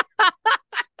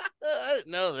 I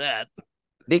didn't know that.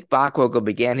 Nick Bockwinkel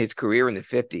began his career in the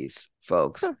 50s,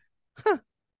 folks, Huh, huh.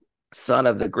 son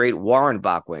of the great Warren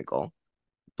Bockwinkel.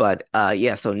 But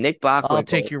yeah, so Nick I'll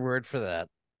take Bockwinkel, your word for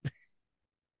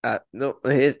that. no,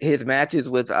 his matches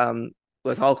with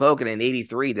Hulk Hogan in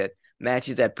 '83, that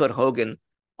matches that put Hogan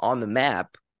on the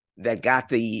map, that got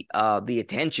the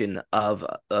attention of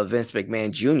Vince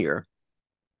McMahon Jr.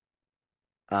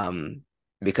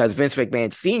 Because Vince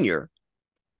McMahon Sr.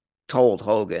 told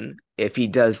Hogan if he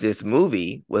does this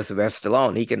movie with Sylvester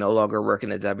Stallone, he can no longer work in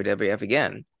the WWF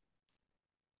again.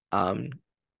 Um,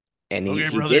 and Okay,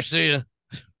 he brother. did, See ya.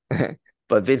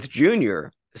 but Vince Jr.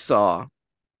 saw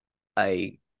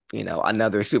a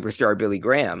another superstar, Billy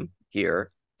Graham here,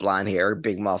 blonde hair,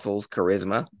 big muscles,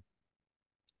 charisma,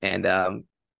 and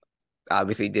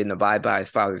obviously didn't abide by his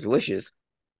father's wishes.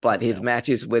 But his No.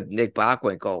 matches with Nick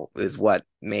Bockwinkel is what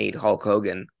made Hulk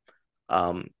Hogan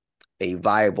um, a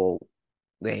viable.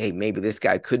 Hey, maybe this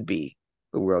guy could be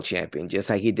the world champion, just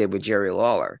like he did with Jerry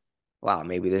Lawler. Wow,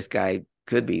 maybe this guy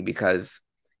could be, because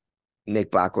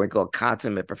Nick Bockwinkel, a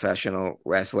consummate professional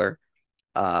wrestler,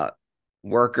 uh,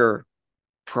 worker,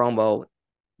 promo,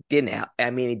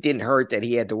 it didn't hurt that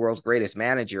he had the world's greatest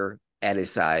manager at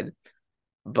his side.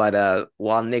 But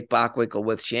while Nick Bockwinkel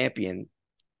was champion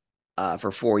for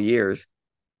 4 years,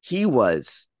 he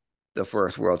was the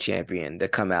first world champion to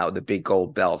come out with a big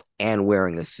gold belt and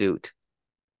wearing a suit.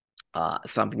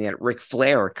 Something that Ric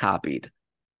Flair copied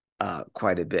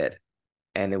quite a bit.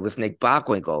 And it was Nick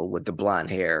Bockwinkel with the blonde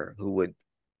hair who would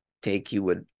take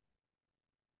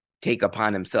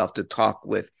upon himself to talk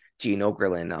with Gene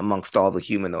Okerlund amongst all the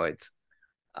humanoids.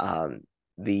 Um,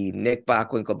 the Nick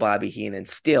Bockwinkel, Bobby Heenan,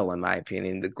 still, in my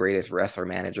opinion, the greatest wrestler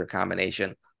manager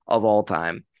combination of all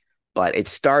time. But it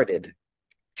started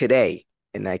today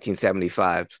in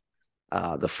 1975,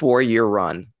 the 4-year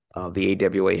run of the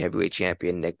AWA heavyweight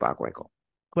champion, Nick Bockwinkel.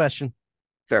 Question.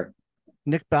 Sir.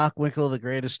 Nick Bockwinkel, the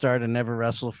greatest star to never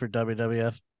wrestle for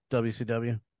WWF,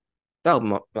 WCW.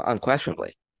 Oh,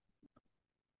 unquestionably.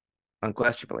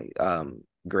 Unquestionably.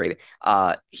 Great.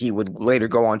 He would later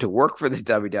go on to work for the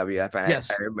WWF. And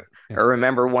Yes. I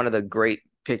remember one of the great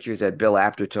pictures that Bill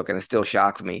Apter took, and it still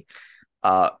shocks me,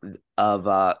 of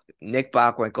Nick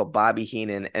Bockwinkel, Bobby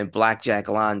Heenan, and Blackjack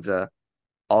Lanza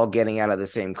all getting out of the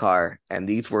same car. And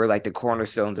these were like the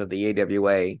cornerstones of the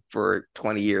AWA for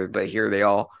 20 years. But here they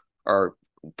all are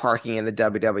parking in the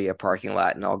WWF parking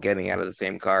lot and all getting out of the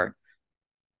same car.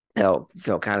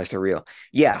 So kind of surreal.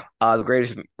 Yeah, the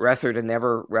greatest wrestler to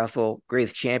never wrestle,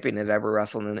 greatest champion to ever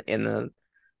wrestle in the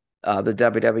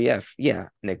WWF. Yeah,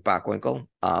 Nick Bockwinkel.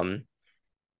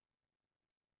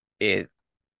 It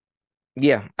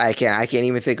Yeah, I can't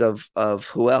even think of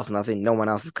who else. No one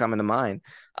else is coming to mind.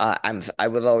 I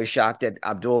was always shocked that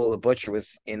Abdullah the Butcher was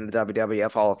in the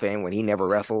WWF Hall of Fame when he never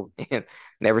wrestled and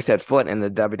never set foot in the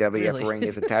WWF Really? ring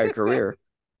his entire career.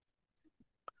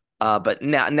 But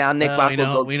now Nick Well,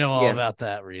 Bockwinkel, we know all yeah, about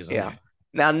that reason. yeah.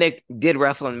 Now Nick did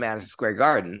wrestle in Madison Square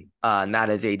Garden, not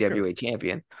as True. AWA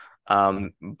champion,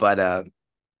 but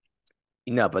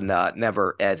No, but not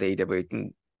never as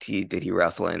AWT did he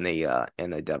wrestle in the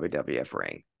WWF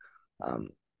ring. Um,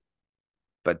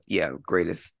 but yeah,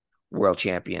 greatest world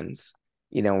champions.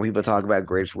 When people talk about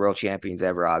greatest world champions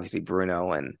ever, obviously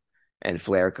Bruno and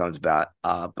Flair comes about.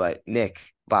 But Nick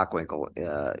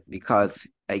Bockwinkel, because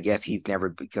I guess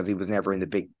because he was never in the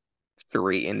big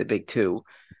three, in the big two,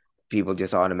 people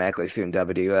just automatically assume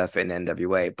WWF and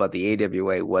NWA. But the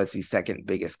AWA was the second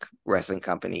biggest wrestling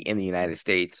company in the United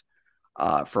States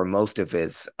for most of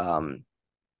his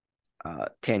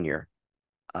tenure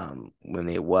when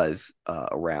it was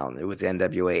around. It was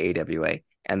NWA, AWA,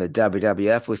 and the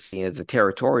WWF was seen as a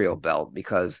territorial belt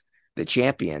because the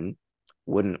champion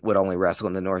would only wrestle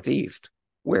in the Northeast,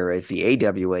 whereas the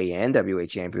AWA and NWA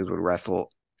champions would wrestle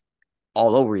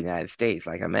all over the United States.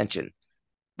 Like I mentioned,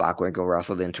 Bockwinkel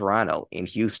wrestled in Toronto, in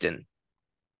Houston,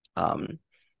 um,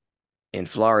 in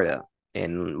Florida,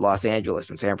 in Los Angeles,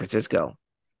 in San Francisco.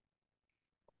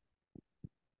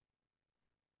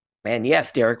 And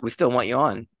yes, Derek, we still want you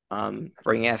on.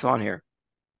 Bring your ass on here.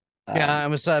 Yeah, Um, I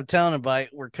was telling him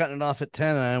we're cutting it off at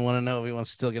 10, and I want to know if he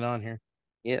wants to still get on here.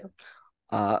 yeah.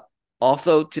 Uh,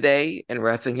 Also today in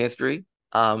wrestling history,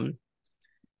 the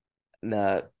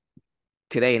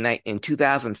today in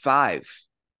 2005,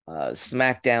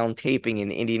 SmackDown taping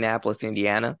in Indianapolis,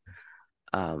 Indiana,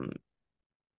 um,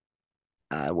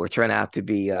 were turned out to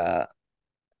be it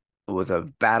was a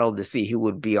battle to see who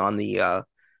would be on the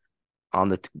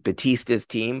Batista's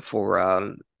team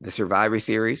for the Survivor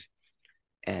Series,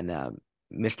 and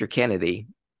Mr. Kennedy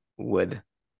would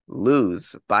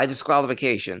lose by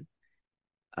disqualification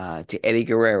to Eddie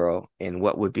Guerrero in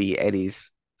what would be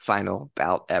Eddie's final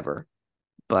bout ever.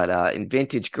 But in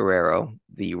vintage Guerrero,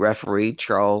 the referee,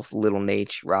 Charles Little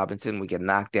Nate Robinson, would get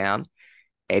knocked down.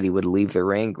 Eddie would leave the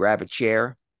ring, grab a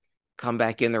chair, come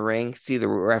back in the ring, see the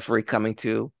referee coming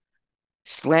to,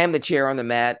 slam the chair on the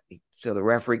mat so the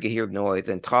referee could hear the noise,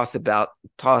 and toss the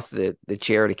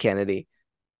chair to Kennedy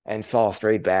and fall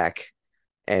straight back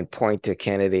and point to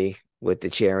Kennedy with the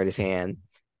chair in his hand.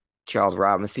 Charles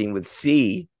Robinson would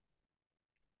see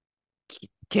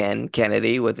Ken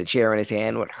Kennedy with the chair in his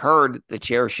hand, would heard the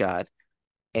chair shot,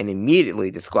 and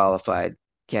immediately disqualified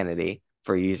Kennedy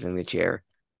for using the chair.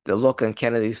 The look on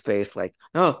Kennedy's face, like,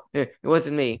 "Oh, it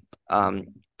wasn't me,"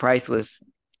 priceless.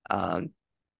 Um,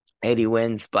 Eddie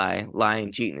wins by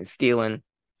lying, cheating, and stealing.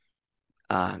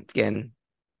 Again,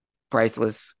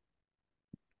 priceless.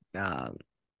 Um,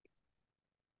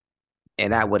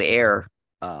 and that would air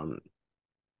um,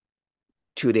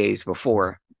 2 days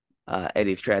before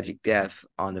Eddie's tragic death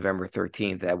on November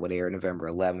 13th. That would air November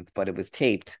 11th, but it was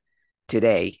taped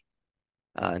today,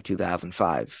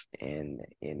 2005, in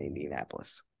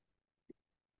Indianapolis.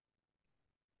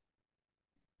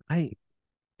 I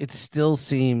It still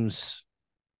seems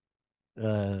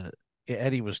uh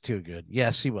Eddie was too good.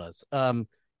 Yes, he was.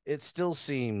 It still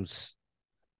seems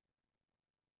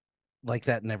like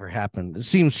that never happened. It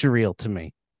seems surreal to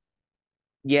me.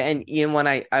 Yeah, and when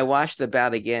I watched the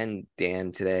bout again,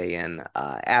 Dan, today, and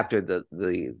after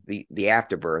the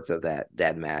afterbirth of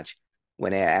that match,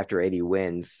 when after Eddie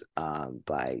wins,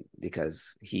 by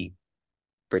because he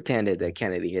pretended that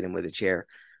Kennedy hit him with a chair.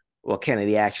 Well,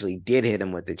 Kennedy actually did hit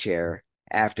him with the chair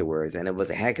afterwards, and it was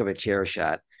a heck of a chair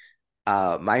shot.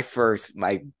 My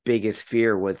biggest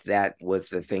fear was that was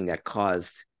the thing that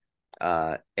caused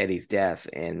Eddie's death,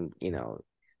 and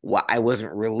I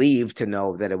wasn't relieved to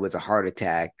know that it was a heart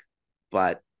attack,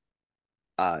 but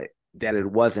uh, that it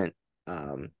wasn't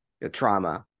the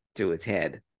trauma to his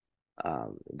head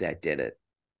that did it.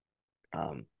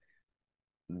 Um,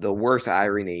 the worst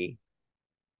irony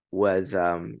was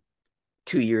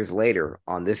 2 years later,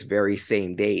 on this very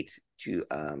same date, to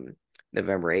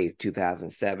November 8th,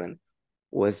 2007,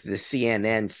 was the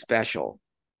CNN special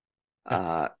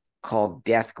uh, called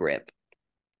Death Grip,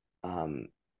 um,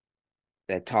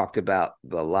 that talked about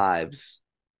the lives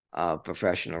of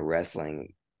professional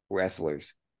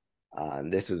wrestlers.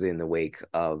 And this was in the wake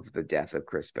of the death of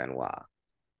Chris Benoit.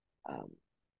 Um,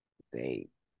 they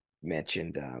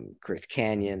mentioned Chris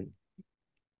Canyon,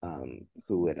 um,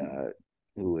 who had uh,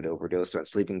 who had overdosed on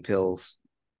sleeping pills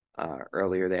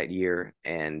earlier that year,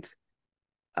 and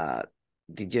uh,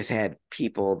 they just had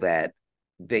people that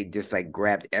they just like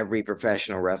grabbed every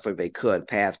professional wrestler they could,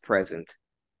 past, present,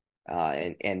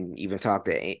 and even talked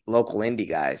to local indie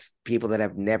guys, people that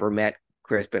have never met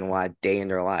Chris Benoit day in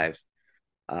their lives,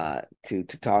 to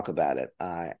talk about it.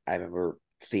 I remember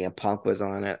CM Punk was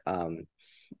on it.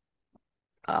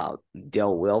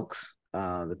 Del Wilkes,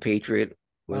 the Patriot,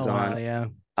 was Oh wow, on.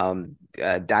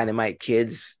 yeah. Dynamite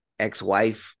Kid's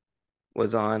ex-wife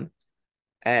was on.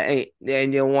 And the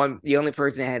only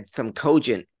person that had some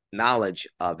cogent knowledge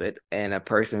of it, and a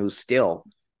person who's still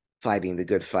fighting the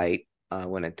good fight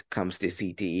when it comes to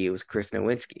CTE was Chris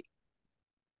Nowinski.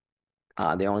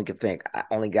 The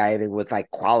only guy that was like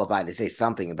qualified to say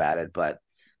something about it, but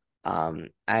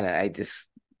I just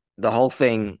the whole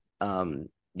thing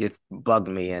just bugged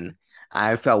me, and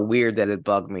I felt weird that it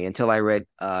bugged me until I read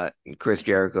Chris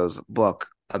Jericho's book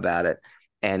about it,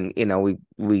 and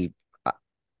we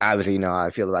obviously know how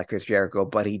I feel about Chris Jericho,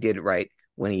 but he did write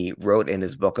when he wrote in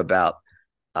his book about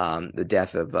the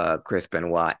death of Chris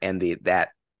Benoit and that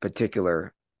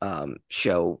particular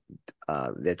show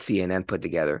that CNN put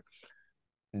together.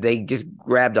 They just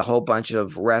grabbed a whole bunch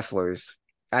of wrestlers.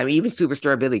 I mean, even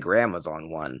Superstar Billy Graham was on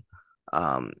one.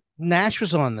 Um, Nash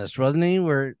was on this, wasn't he?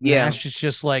 Where yeah, Nash is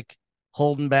just like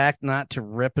holding back not to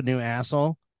rip a new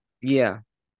asshole. yeah.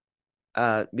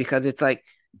 Because it's like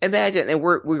imagine, and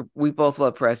we both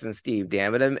love Preston Steve,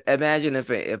 damn it. Imagine if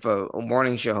a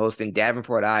morning show host in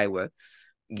Davenport, Iowa,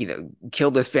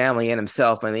 killed his family and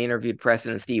himself, and they interviewed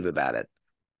Preston and Steve about it.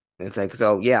 And it's like,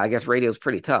 so yeah, I guess radio's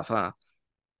pretty tough, huh?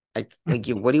 Like,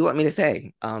 what do you want me to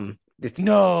say?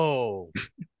 No.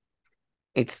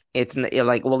 It's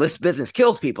like, well, this business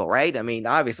kills people, right? I mean,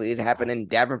 obviously, it happened in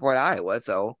Davenport, Iowa,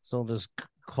 so So does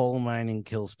coal mining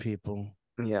kills people,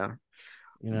 yeah.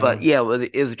 you But know? yeah,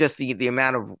 it was just the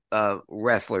amount of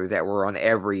wrestlers that were on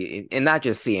every, and not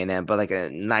just CNN, but like a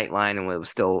Nightline, and it was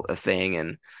still a thing,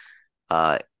 and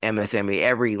MSNBC,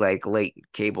 every like late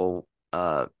cable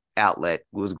outlet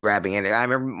was grabbing it. I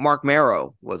remember Mark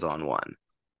Marrow was on one.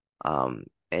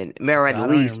 And Marrow at I don't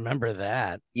even least, remember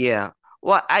that. yeah.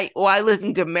 Well, I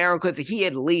listened to Marrow because he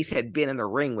at least had been in the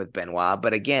ring with Benoit,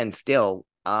 but again, still,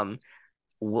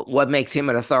 what makes him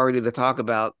an authority to talk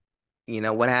about,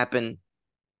 what happened,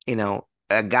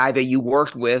 a guy that you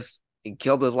worked with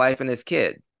killed his wife and his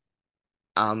kid.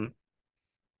 Um,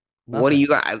 what do Nothing. you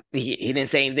got? He didn't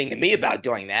say anything to me about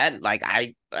doing that. Like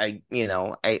I work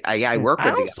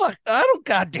with the guy. I don't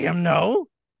goddamn know.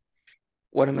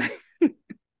 One of my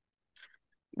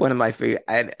one of my favorite.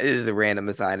 This is a random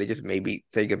aside. It just made me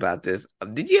think about this.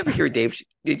 Did you ever hear Dave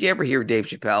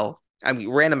Chappelle? I mean,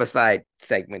 random aside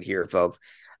segment here, folks.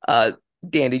 Uh,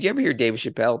 Dan, did you ever hear Dave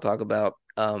Chappelle talk about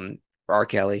R.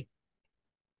 Kelly?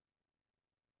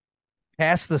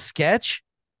 Past the sketch?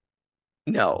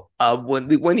 No. When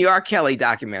the R. Kelly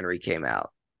documentary came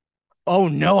out, Oh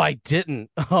no, I didn't.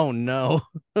 Oh no.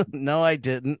 No, I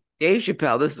didn't. Dave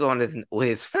Chappelle. This is on his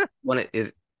one of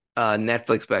his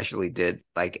Netflix special he did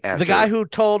like The guy after. who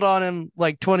told on him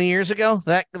like 20 years ago,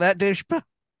 that Dave Chappelle.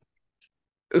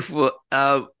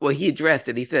 Well, he addressed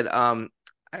it. He said,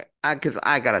 because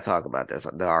I gotta talk about this,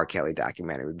 the R. Kelly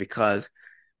documentary, because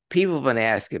people have been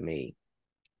asking me,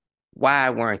 why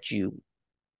weren't you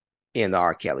in the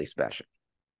R. Kelly special?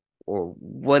 Or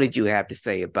what did you have to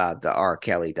say about the R.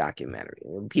 Kelly documentary?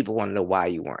 And people want to know why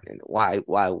you weren't in it. Why?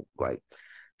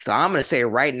 So I'm gonna say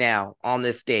right now on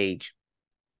this stage,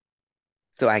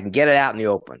 so I can get it out in the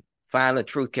open. Finally, the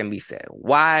truth can be said.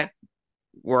 Why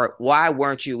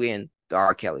weren't you in the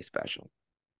R. Kelly special?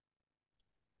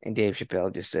 And Dave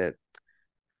Chappelle just said,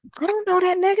 I don't know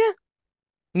that nigga.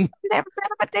 Never met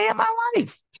him a day in my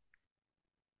life.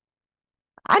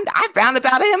 I found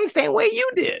about him the same way you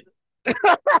did. Look,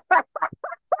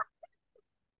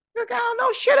 I don't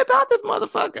know shit about this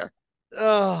motherfucker.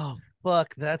 Oh,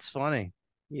 fuck, that's funny.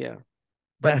 Yeah.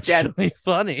 But That's that, really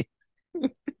funny.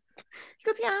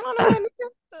 because, yeah, I don't know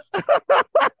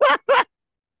that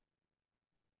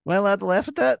Am I allowed to laugh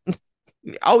at that? nigga.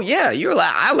 Oh, yeah,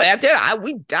 I laughed at it.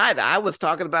 We died. I was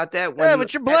talking about that Yeah, when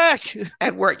but you're black.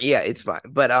 at work. Yeah, it's fine.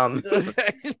 But,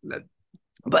 Okay.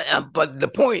 but the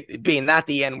point being not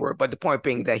the N word, but the point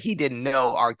being that he didn't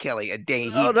know R. Kelly a day.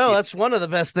 Oh no, that's one of the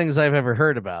best things I've ever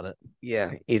heard about it.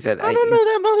 Yeah, he said, I don't know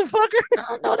that motherfucker. I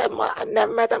don't know that. I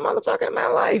never met that motherfucker in my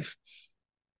life.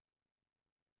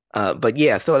 But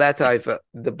yeah, so that's how I felt.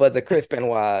 But the Chris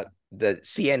Benoit, the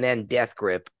CNN Death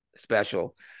Grip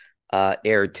special,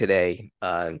 aired today,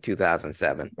 in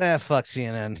 2007. Fuck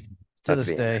CNN to That's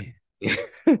this day.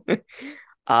 CNN.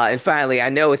 And finally, I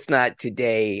know it's not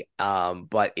today,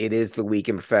 but it is the week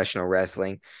in professional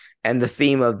wrestling, and the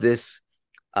theme of this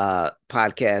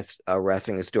podcast,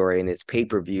 Wrestling a Story, and its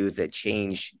pay-per-views that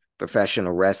change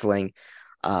professional wrestling.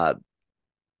 And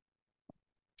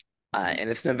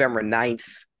it's November 9th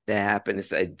that happened.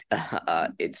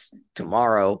 It's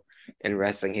tomorrow in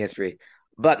wrestling history.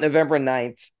 But November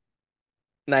 9th,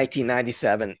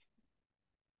 1997,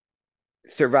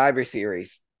 Survivor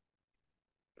Series,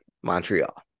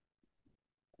 Montreal.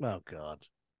 Oh god.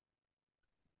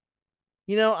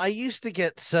 I used to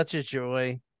get such a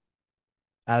joy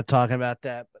out of talking about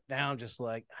that, but now I'm just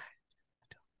like,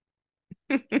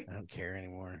 I don't care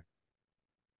anymore.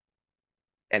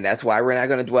 And that's why we're not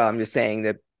going to dwell. I'm just saying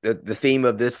that the theme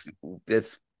of this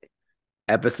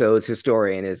episode's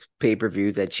historian is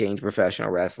pay-per-views that changed professional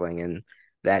wrestling, and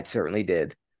that certainly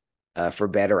did, for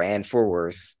better and for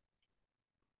worse.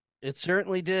 It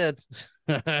certainly did.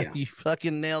 Yeah, You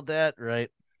fucking nailed that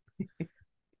right.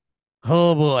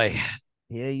 Oh boy.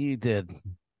 Yeah, you did.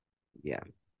 yeah.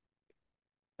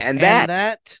 And And that,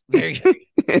 that there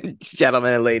you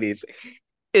gentlemen and ladies,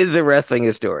 is a wrestling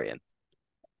historian.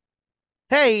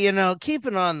 Hey,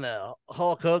 keeping on the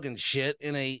Hulk Hogan shit,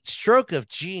 in a stroke of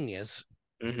genius,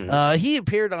 Mm-hmm. he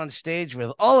appeared on stage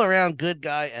with all around good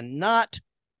guy and not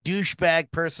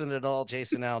douchebag person at all,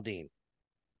 Jason Aldean,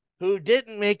 who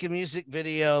didn't make a music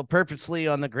video purposely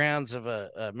on the grounds of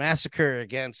a massacre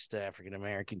against African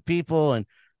American people, and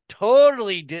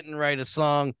totally didn't write a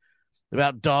song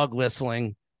about dog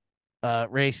whistling,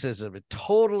 racism.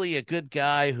 Totally a good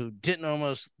guy who didn't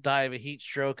almost die of a heat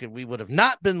stroke, and we would have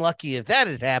not been lucky if that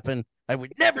had happened. I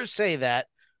would never say that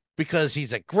because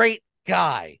he's a great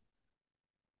guy.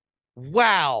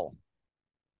 Wow.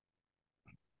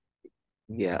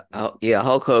 Yeah, yeah.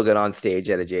 Hulk Hogan on stage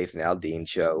at a Jason Aldean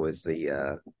show was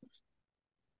the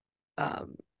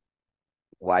um,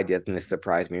 why doesn't this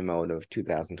surprise me moment of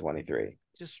 2023.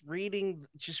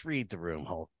 Just read the room,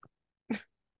 Hulk.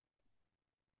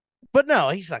 But no,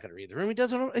 he's not going to read the room. He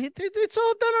doesn't. It's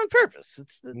all done on purpose.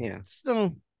 Yeah,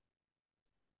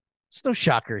 It's no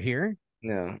shocker here.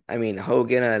 no, I mean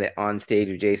Hogan on stage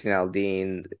with Jason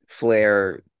Aldean,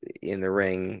 Flair in the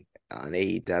ring on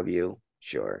AEW.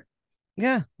 Sure,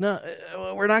 Yeah, no,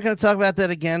 we're not going to talk about that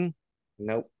again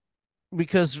nope.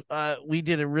 because we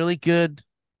did a really good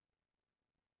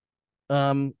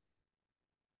um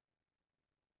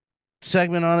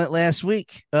segment on it last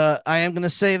week. I am going to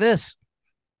say this: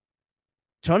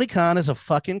 Tony Khan is a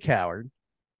fucking coward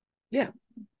Yeah,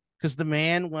 because the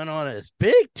man went on this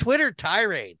big Twitter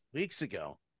tirade weeks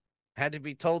ago, had to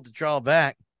be told to draw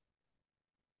back,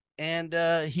 and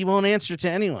he won't answer to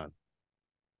anyone.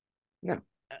 no,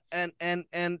 And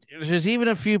there's even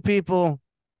a few people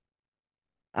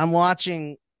I'm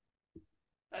watching.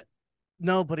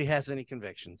 Nobody has any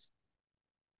convictions.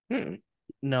 hmm.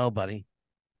 Nobody.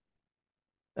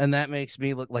 And that makes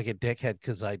me look like a dickhead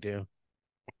because I do.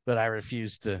 But I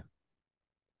refuse to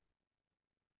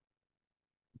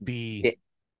be Yeah,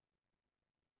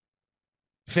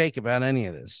 fake about any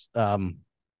of this.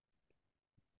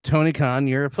 Tony Khan,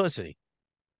 you're a pussy.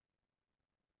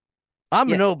 I'm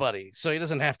a yeah, nobody, so he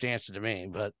doesn't have to answer to me,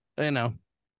 but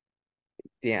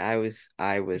yeah.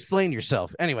 explain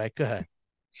yourself. Anyway, go ahead.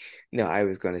 No, I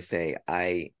was going to say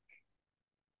I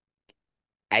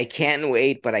can't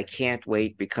wait, but I can't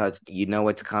wait because you know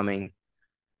what's coming.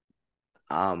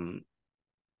 Um,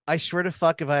 I swear to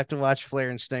fuck if I have to watch Flair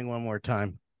and Sting one more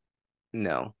time.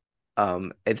 no,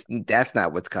 it's that's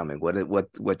not what's coming.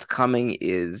 What's coming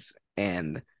is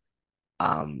and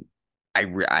um,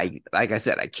 I like I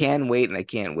said, I can wait and I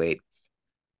can't wait.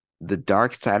 The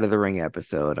Dark Side of the Ring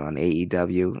episode on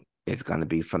AEW is going to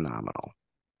be phenomenal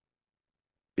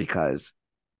because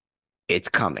it's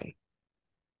coming.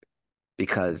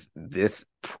 Because this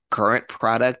current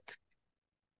product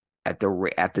at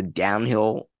the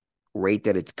downhill rate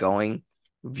that it's going,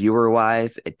 viewer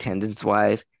wise, attendance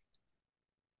wise,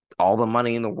 all the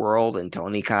money in the world, and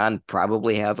Tony Khan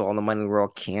probably has all the money in the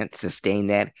world, can't sustain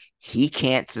that. He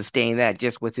can't sustain that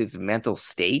just with his mental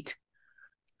state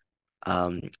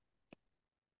um,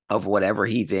 of whatever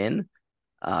he's in.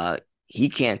 Uh, he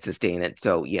can't sustain it.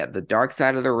 So yeah, the Dark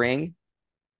Side of the Ring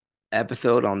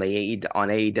episode on on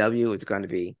AEW is going to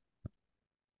be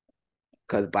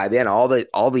because by then all the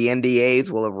NDAs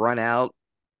will have run out.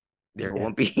 There Yeah,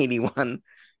 won't be anyone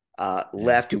yeah,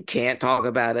 left who can't talk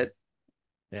about it.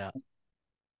 yeah,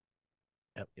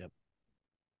 yep.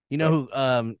 You know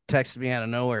But who texted me out of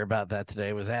nowhere about that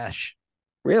today was Ash.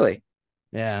 really,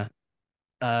 Yeah.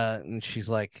 And she's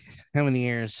like, how many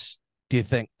years do you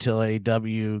think till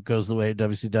AEW goes the way of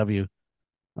WCW?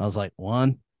 I was like,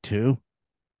 one, two,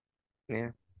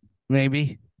 yeah.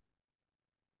 maybe.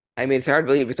 I mean, it's hard to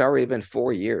believe it's already been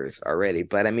 4 years already.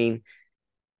 But I mean,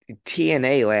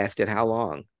 TNA lasted how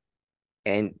long?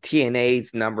 And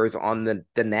TNA's numbers on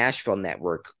the Nashville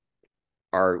network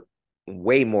are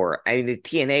way more. I mean, the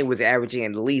TNA was averaging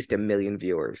at least 1 million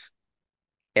viewers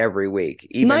every week,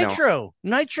 even though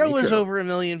Nitro was Nitro. over 1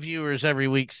 million viewers every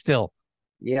week still.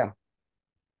 Yeah,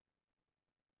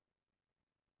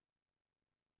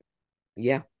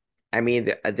 yeah. I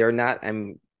mean, they're not.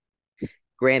 I'm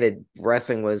granted,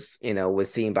 wrestling was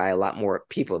was seen by a lot more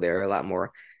people there, a lot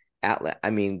more outlet. I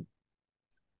mean,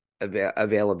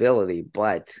 availability,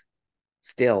 but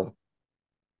still.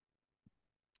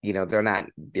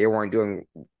 they weren't doing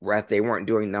they weren't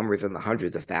doing numbers in the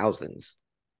hundreds of thousands.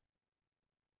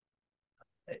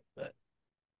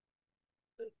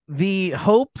 The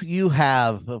hope you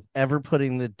have of ever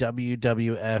putting the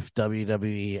WWF,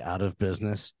 WWE out of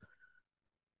business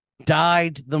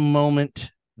died the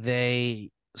moment they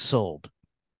sold.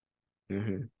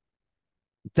 Mm-hmm.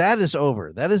 That is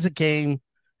over. That is a game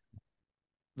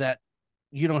that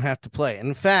you don't have to play. And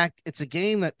in fact, it's a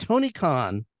game that Tony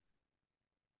Khan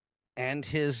and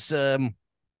his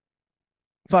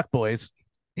fuckboys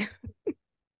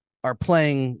are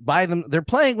playing by them. They're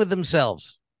playing with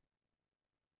themselves.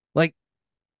 Like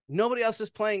nobody else is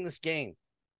playing this game.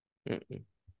 Mm-mm.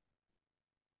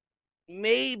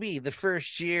 Maybe the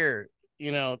first year,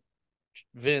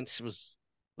 Vince was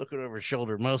looking over his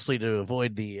shoulder mostly to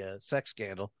avoid the sex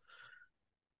scandal.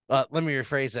 Let me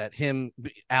rephrase that. Him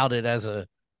outed as a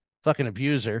fucking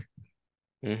abuser.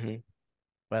 Mm-hmm.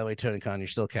 By the way, Tony Khan, you're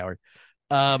still a coward.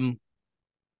 Um,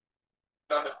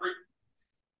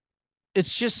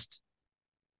 it's just,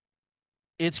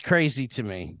 it's crazy to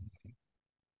me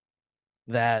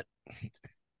that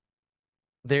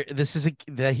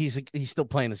he's still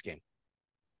playing this game.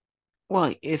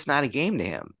 Well, it's not a game to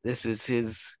him. This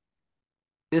is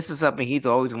something he's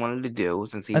always wanted to do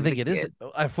since he I was a think it is. kid.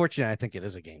 Unfortunately, I think it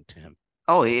is a game to him.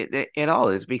 Oh, it all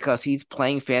is because he's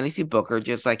playing fantasy booker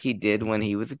just like he did when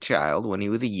he was a child, when he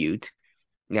was a youth.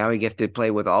 Now he gets to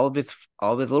play with all of his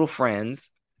little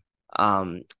friends,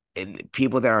 um, and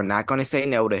people that are not going to say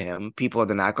no to him, people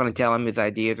that are not going to tell him his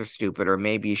ideas are stupid, or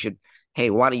maybe you should, hey,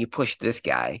 why don't you push this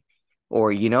guy?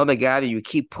 Or the guy that you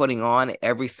keep putting on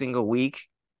every single week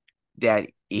that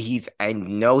I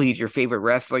know he's your favorite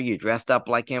wrestler, you dressed up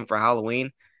like him for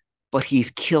Halloween, but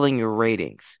he's killing your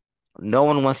ratings. No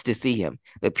one wants to see him.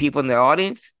 The people in the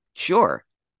audience, sure,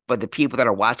 but the people that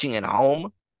are watching at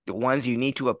home, the ones you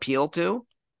need to appeal to,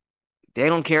 they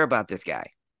don't care about this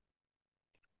guy.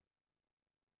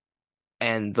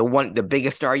 And the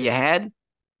biggest star you had,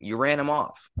 you ran him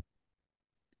off.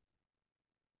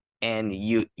 And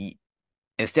you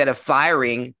instead of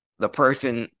firing the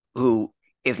person who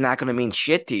is not going to mean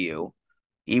shit to you,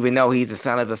 even though he's the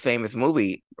son of a famous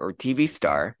movie or TV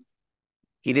star,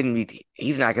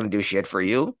 he's not going to do shit for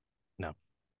you. No.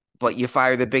 But you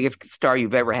fire the biggest star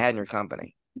you've ever had in your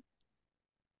company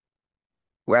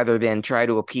rather than try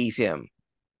to appease him,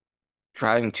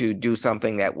 trying to do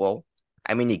something that will.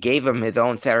 I mean, you gave him his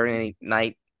own Saturday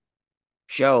night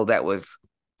show that was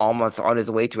almost on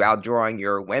his way to outdrawing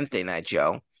your Wednesday night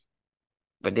show,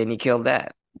 but then he killed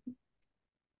that.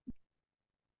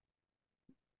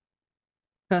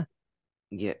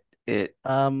 Yeah, it.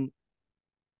 um,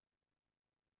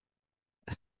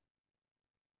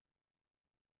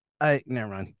 I never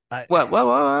mind. I What?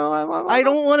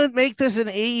 don't want to make this an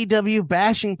AEW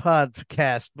bashing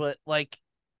podcast, but like,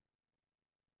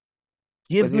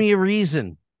 give But there's me a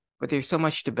reason. but there's so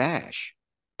much to bash.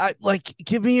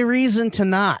 Give me a reason to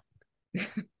not.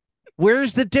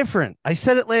 Where's the different? I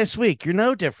said it last week. You're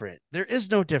no different. There is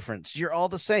no difference. You're all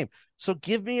the same. So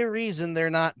give me a reason they're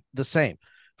not the same.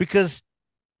 Because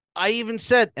I even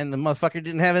said, and the motherfucker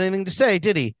didn't have anything to say,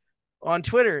 did he? On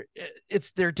Twitter,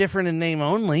 they're different in name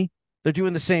only. They're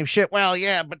doing the same shit. Well,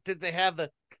 yeah, but did they have the?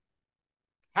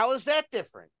 How is that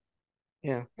different?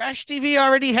 Yeah, Crash TV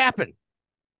already happened.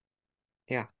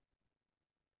 yeah,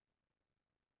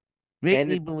 Make and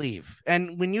me believe.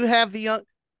 And when you have the young,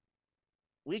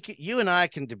 you and I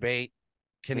can debate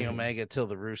Kenny mhm. Omega till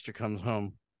the rooster comes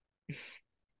home.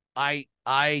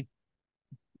 I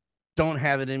don't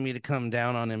have it in me to come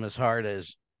down on him as hard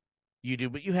as you do,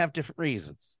 but you have different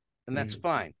reasons, and that's Mhm.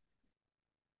 fine.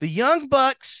 The Young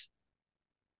Bucks,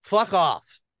 fuck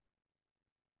off.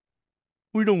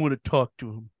 We don't want to talk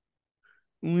to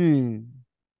him.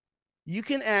 You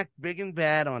can act big and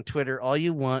bad on Twitter all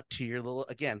you want to your little,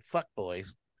 again, fuck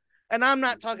boys. And I'm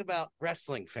not talking about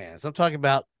wrestling fans. I'm talking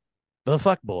about the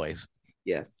fuck boys,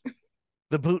 Yes.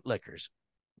 the bootlickers.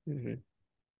 Mhm.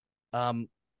 Um,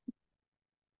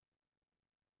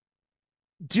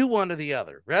 do one or the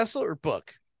other, wrestle or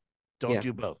book. Don't Yeah,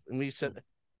 do both. And we said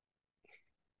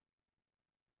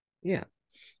yeah.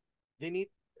 they need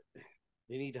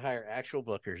they need to hire actual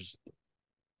bookers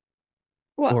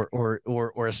Well,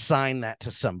 or assign that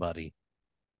to somebody.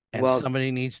 And well,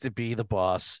 somebody needs to be the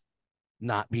boss,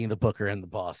 not being the booker and the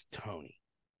boss, Tony.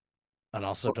 And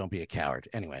also well, don't be a coward.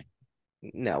 Anyway.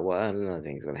 no. Well, another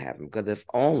thing's gonna happen because if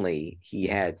only he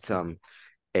had some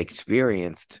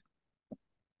experienced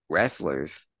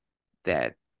wrestlers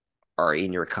that are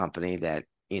in your company that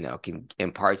can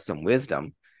impart some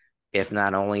wisdom, if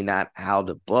not only not how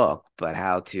to book, but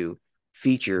how to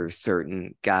feature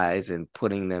certain guys and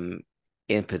putting them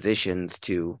in positions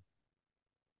to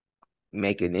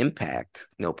make an impact,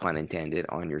 no pun intended,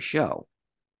 on your show.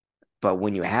 But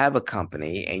when you have a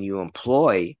company and you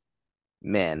employ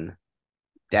men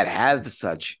that have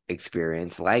such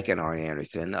experience, like an Arn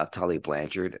Anderson, a Tully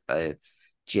Blanchard, a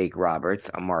Jake Roberts,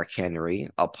 a Mark Henry,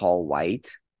 a Paul White,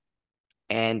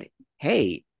 and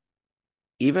hey,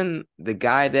 even the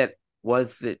guy that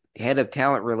was the head of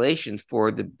talent relations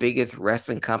for the biggest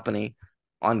wrestling company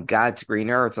on God's green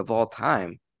earth of all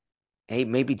time. Hey,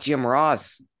 maybe Jim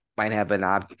Ross might have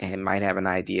an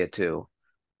idea too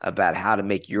about how to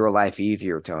make your life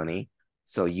easier, Tony,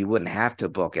 so you wouldn't have to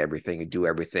book everything and do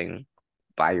everything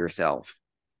by yourself.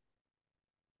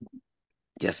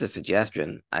 Just a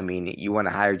suggestion. I mean, you want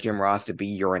to hire Jim Ross to be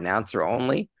your announcer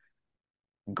only?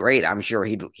 Great. I'm sure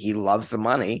he loves the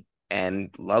money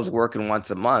and loves working once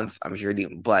a month. I'm sure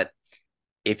but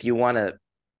if you want to,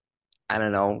 I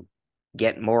don't know,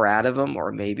 get more out of him,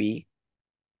 or maybe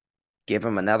give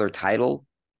him another title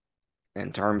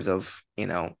in terms of,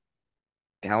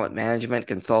 talent management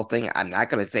consulting. I'm not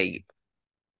going to say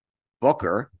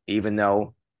Booker, even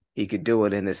though he could do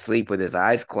it in his sleep with his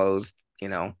eyes closed.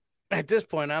 At this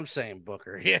point, I'm saying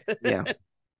Booker. Yeah.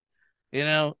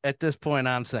 Yeah. At this point,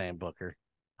 I'm saying Booker.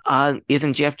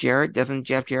 Isn't Jeff Jarrett? Doesn't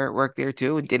Jeff Jarrett work there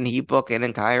too? And didn't he book an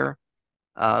entire?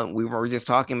 We were just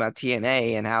talking about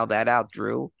TNA and how that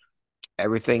outdrew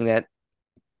everything that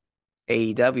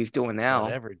AEW is doing now.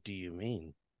 Whatever do you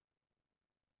mean?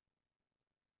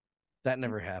 That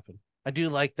never happened. I do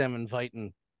like them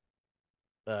inviting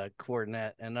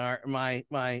Cornette, and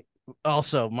my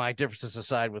differences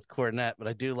aside with Cornette, but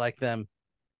I do like them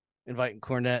inviting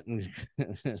Cornette, and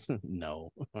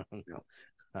no,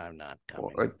 I'm not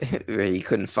coming. Or he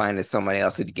couldn't find somebody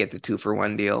else to get the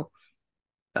 2-for-1 deal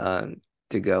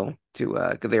to go to,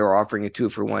 because they were offering a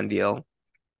 2-for-1 deal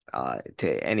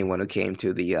to anyone who came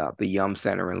to the Yum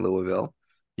Center in Louisville.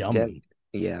 Yum.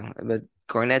 Yeah, but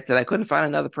Cornette said I couldn't find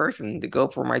another person to go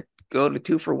to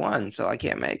 2-for-1, so I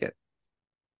can't make it.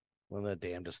 One of the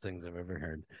damnedest things I've ever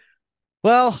heard.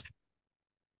 Well, I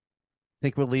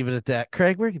think we'll leave it at that.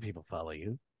 Craig, where can people follow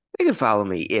you? They can follow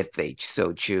me if they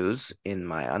so choose in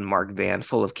my unmarked van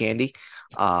full of candy.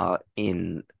 On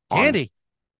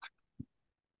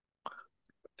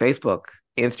Facebook,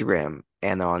 Instagram,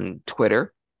 and on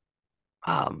Twitter.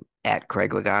 At Craig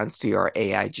Ligons,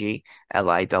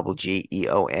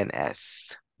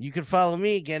 CraigLiggeons. You can follow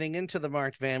me getting into the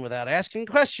marked van without asking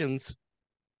questions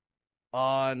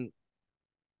on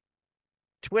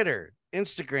Twitter,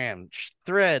 Instagram,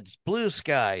 Threads, Blue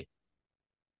Sky,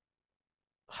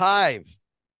 Hive.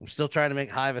 I'm still trying to make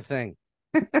Hive a thing.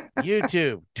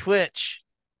 YouTube, Twitch,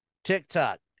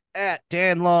 TikTok, at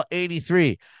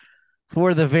DanLaw83.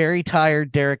 For the very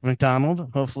tired Derek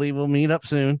McDonald, hopefully we'll meet up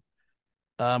soon.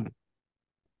 For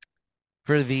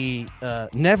the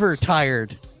never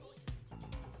tired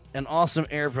and awesome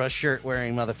airbrush shirt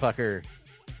wearing motherfucker,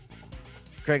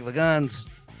 Craig Ligons,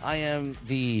 I am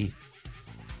the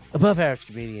above average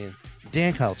comedian,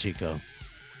 Dan Calchico.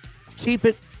 Keep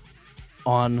it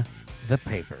on the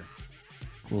paper.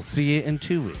 We'll see you in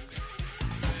 2 weeks.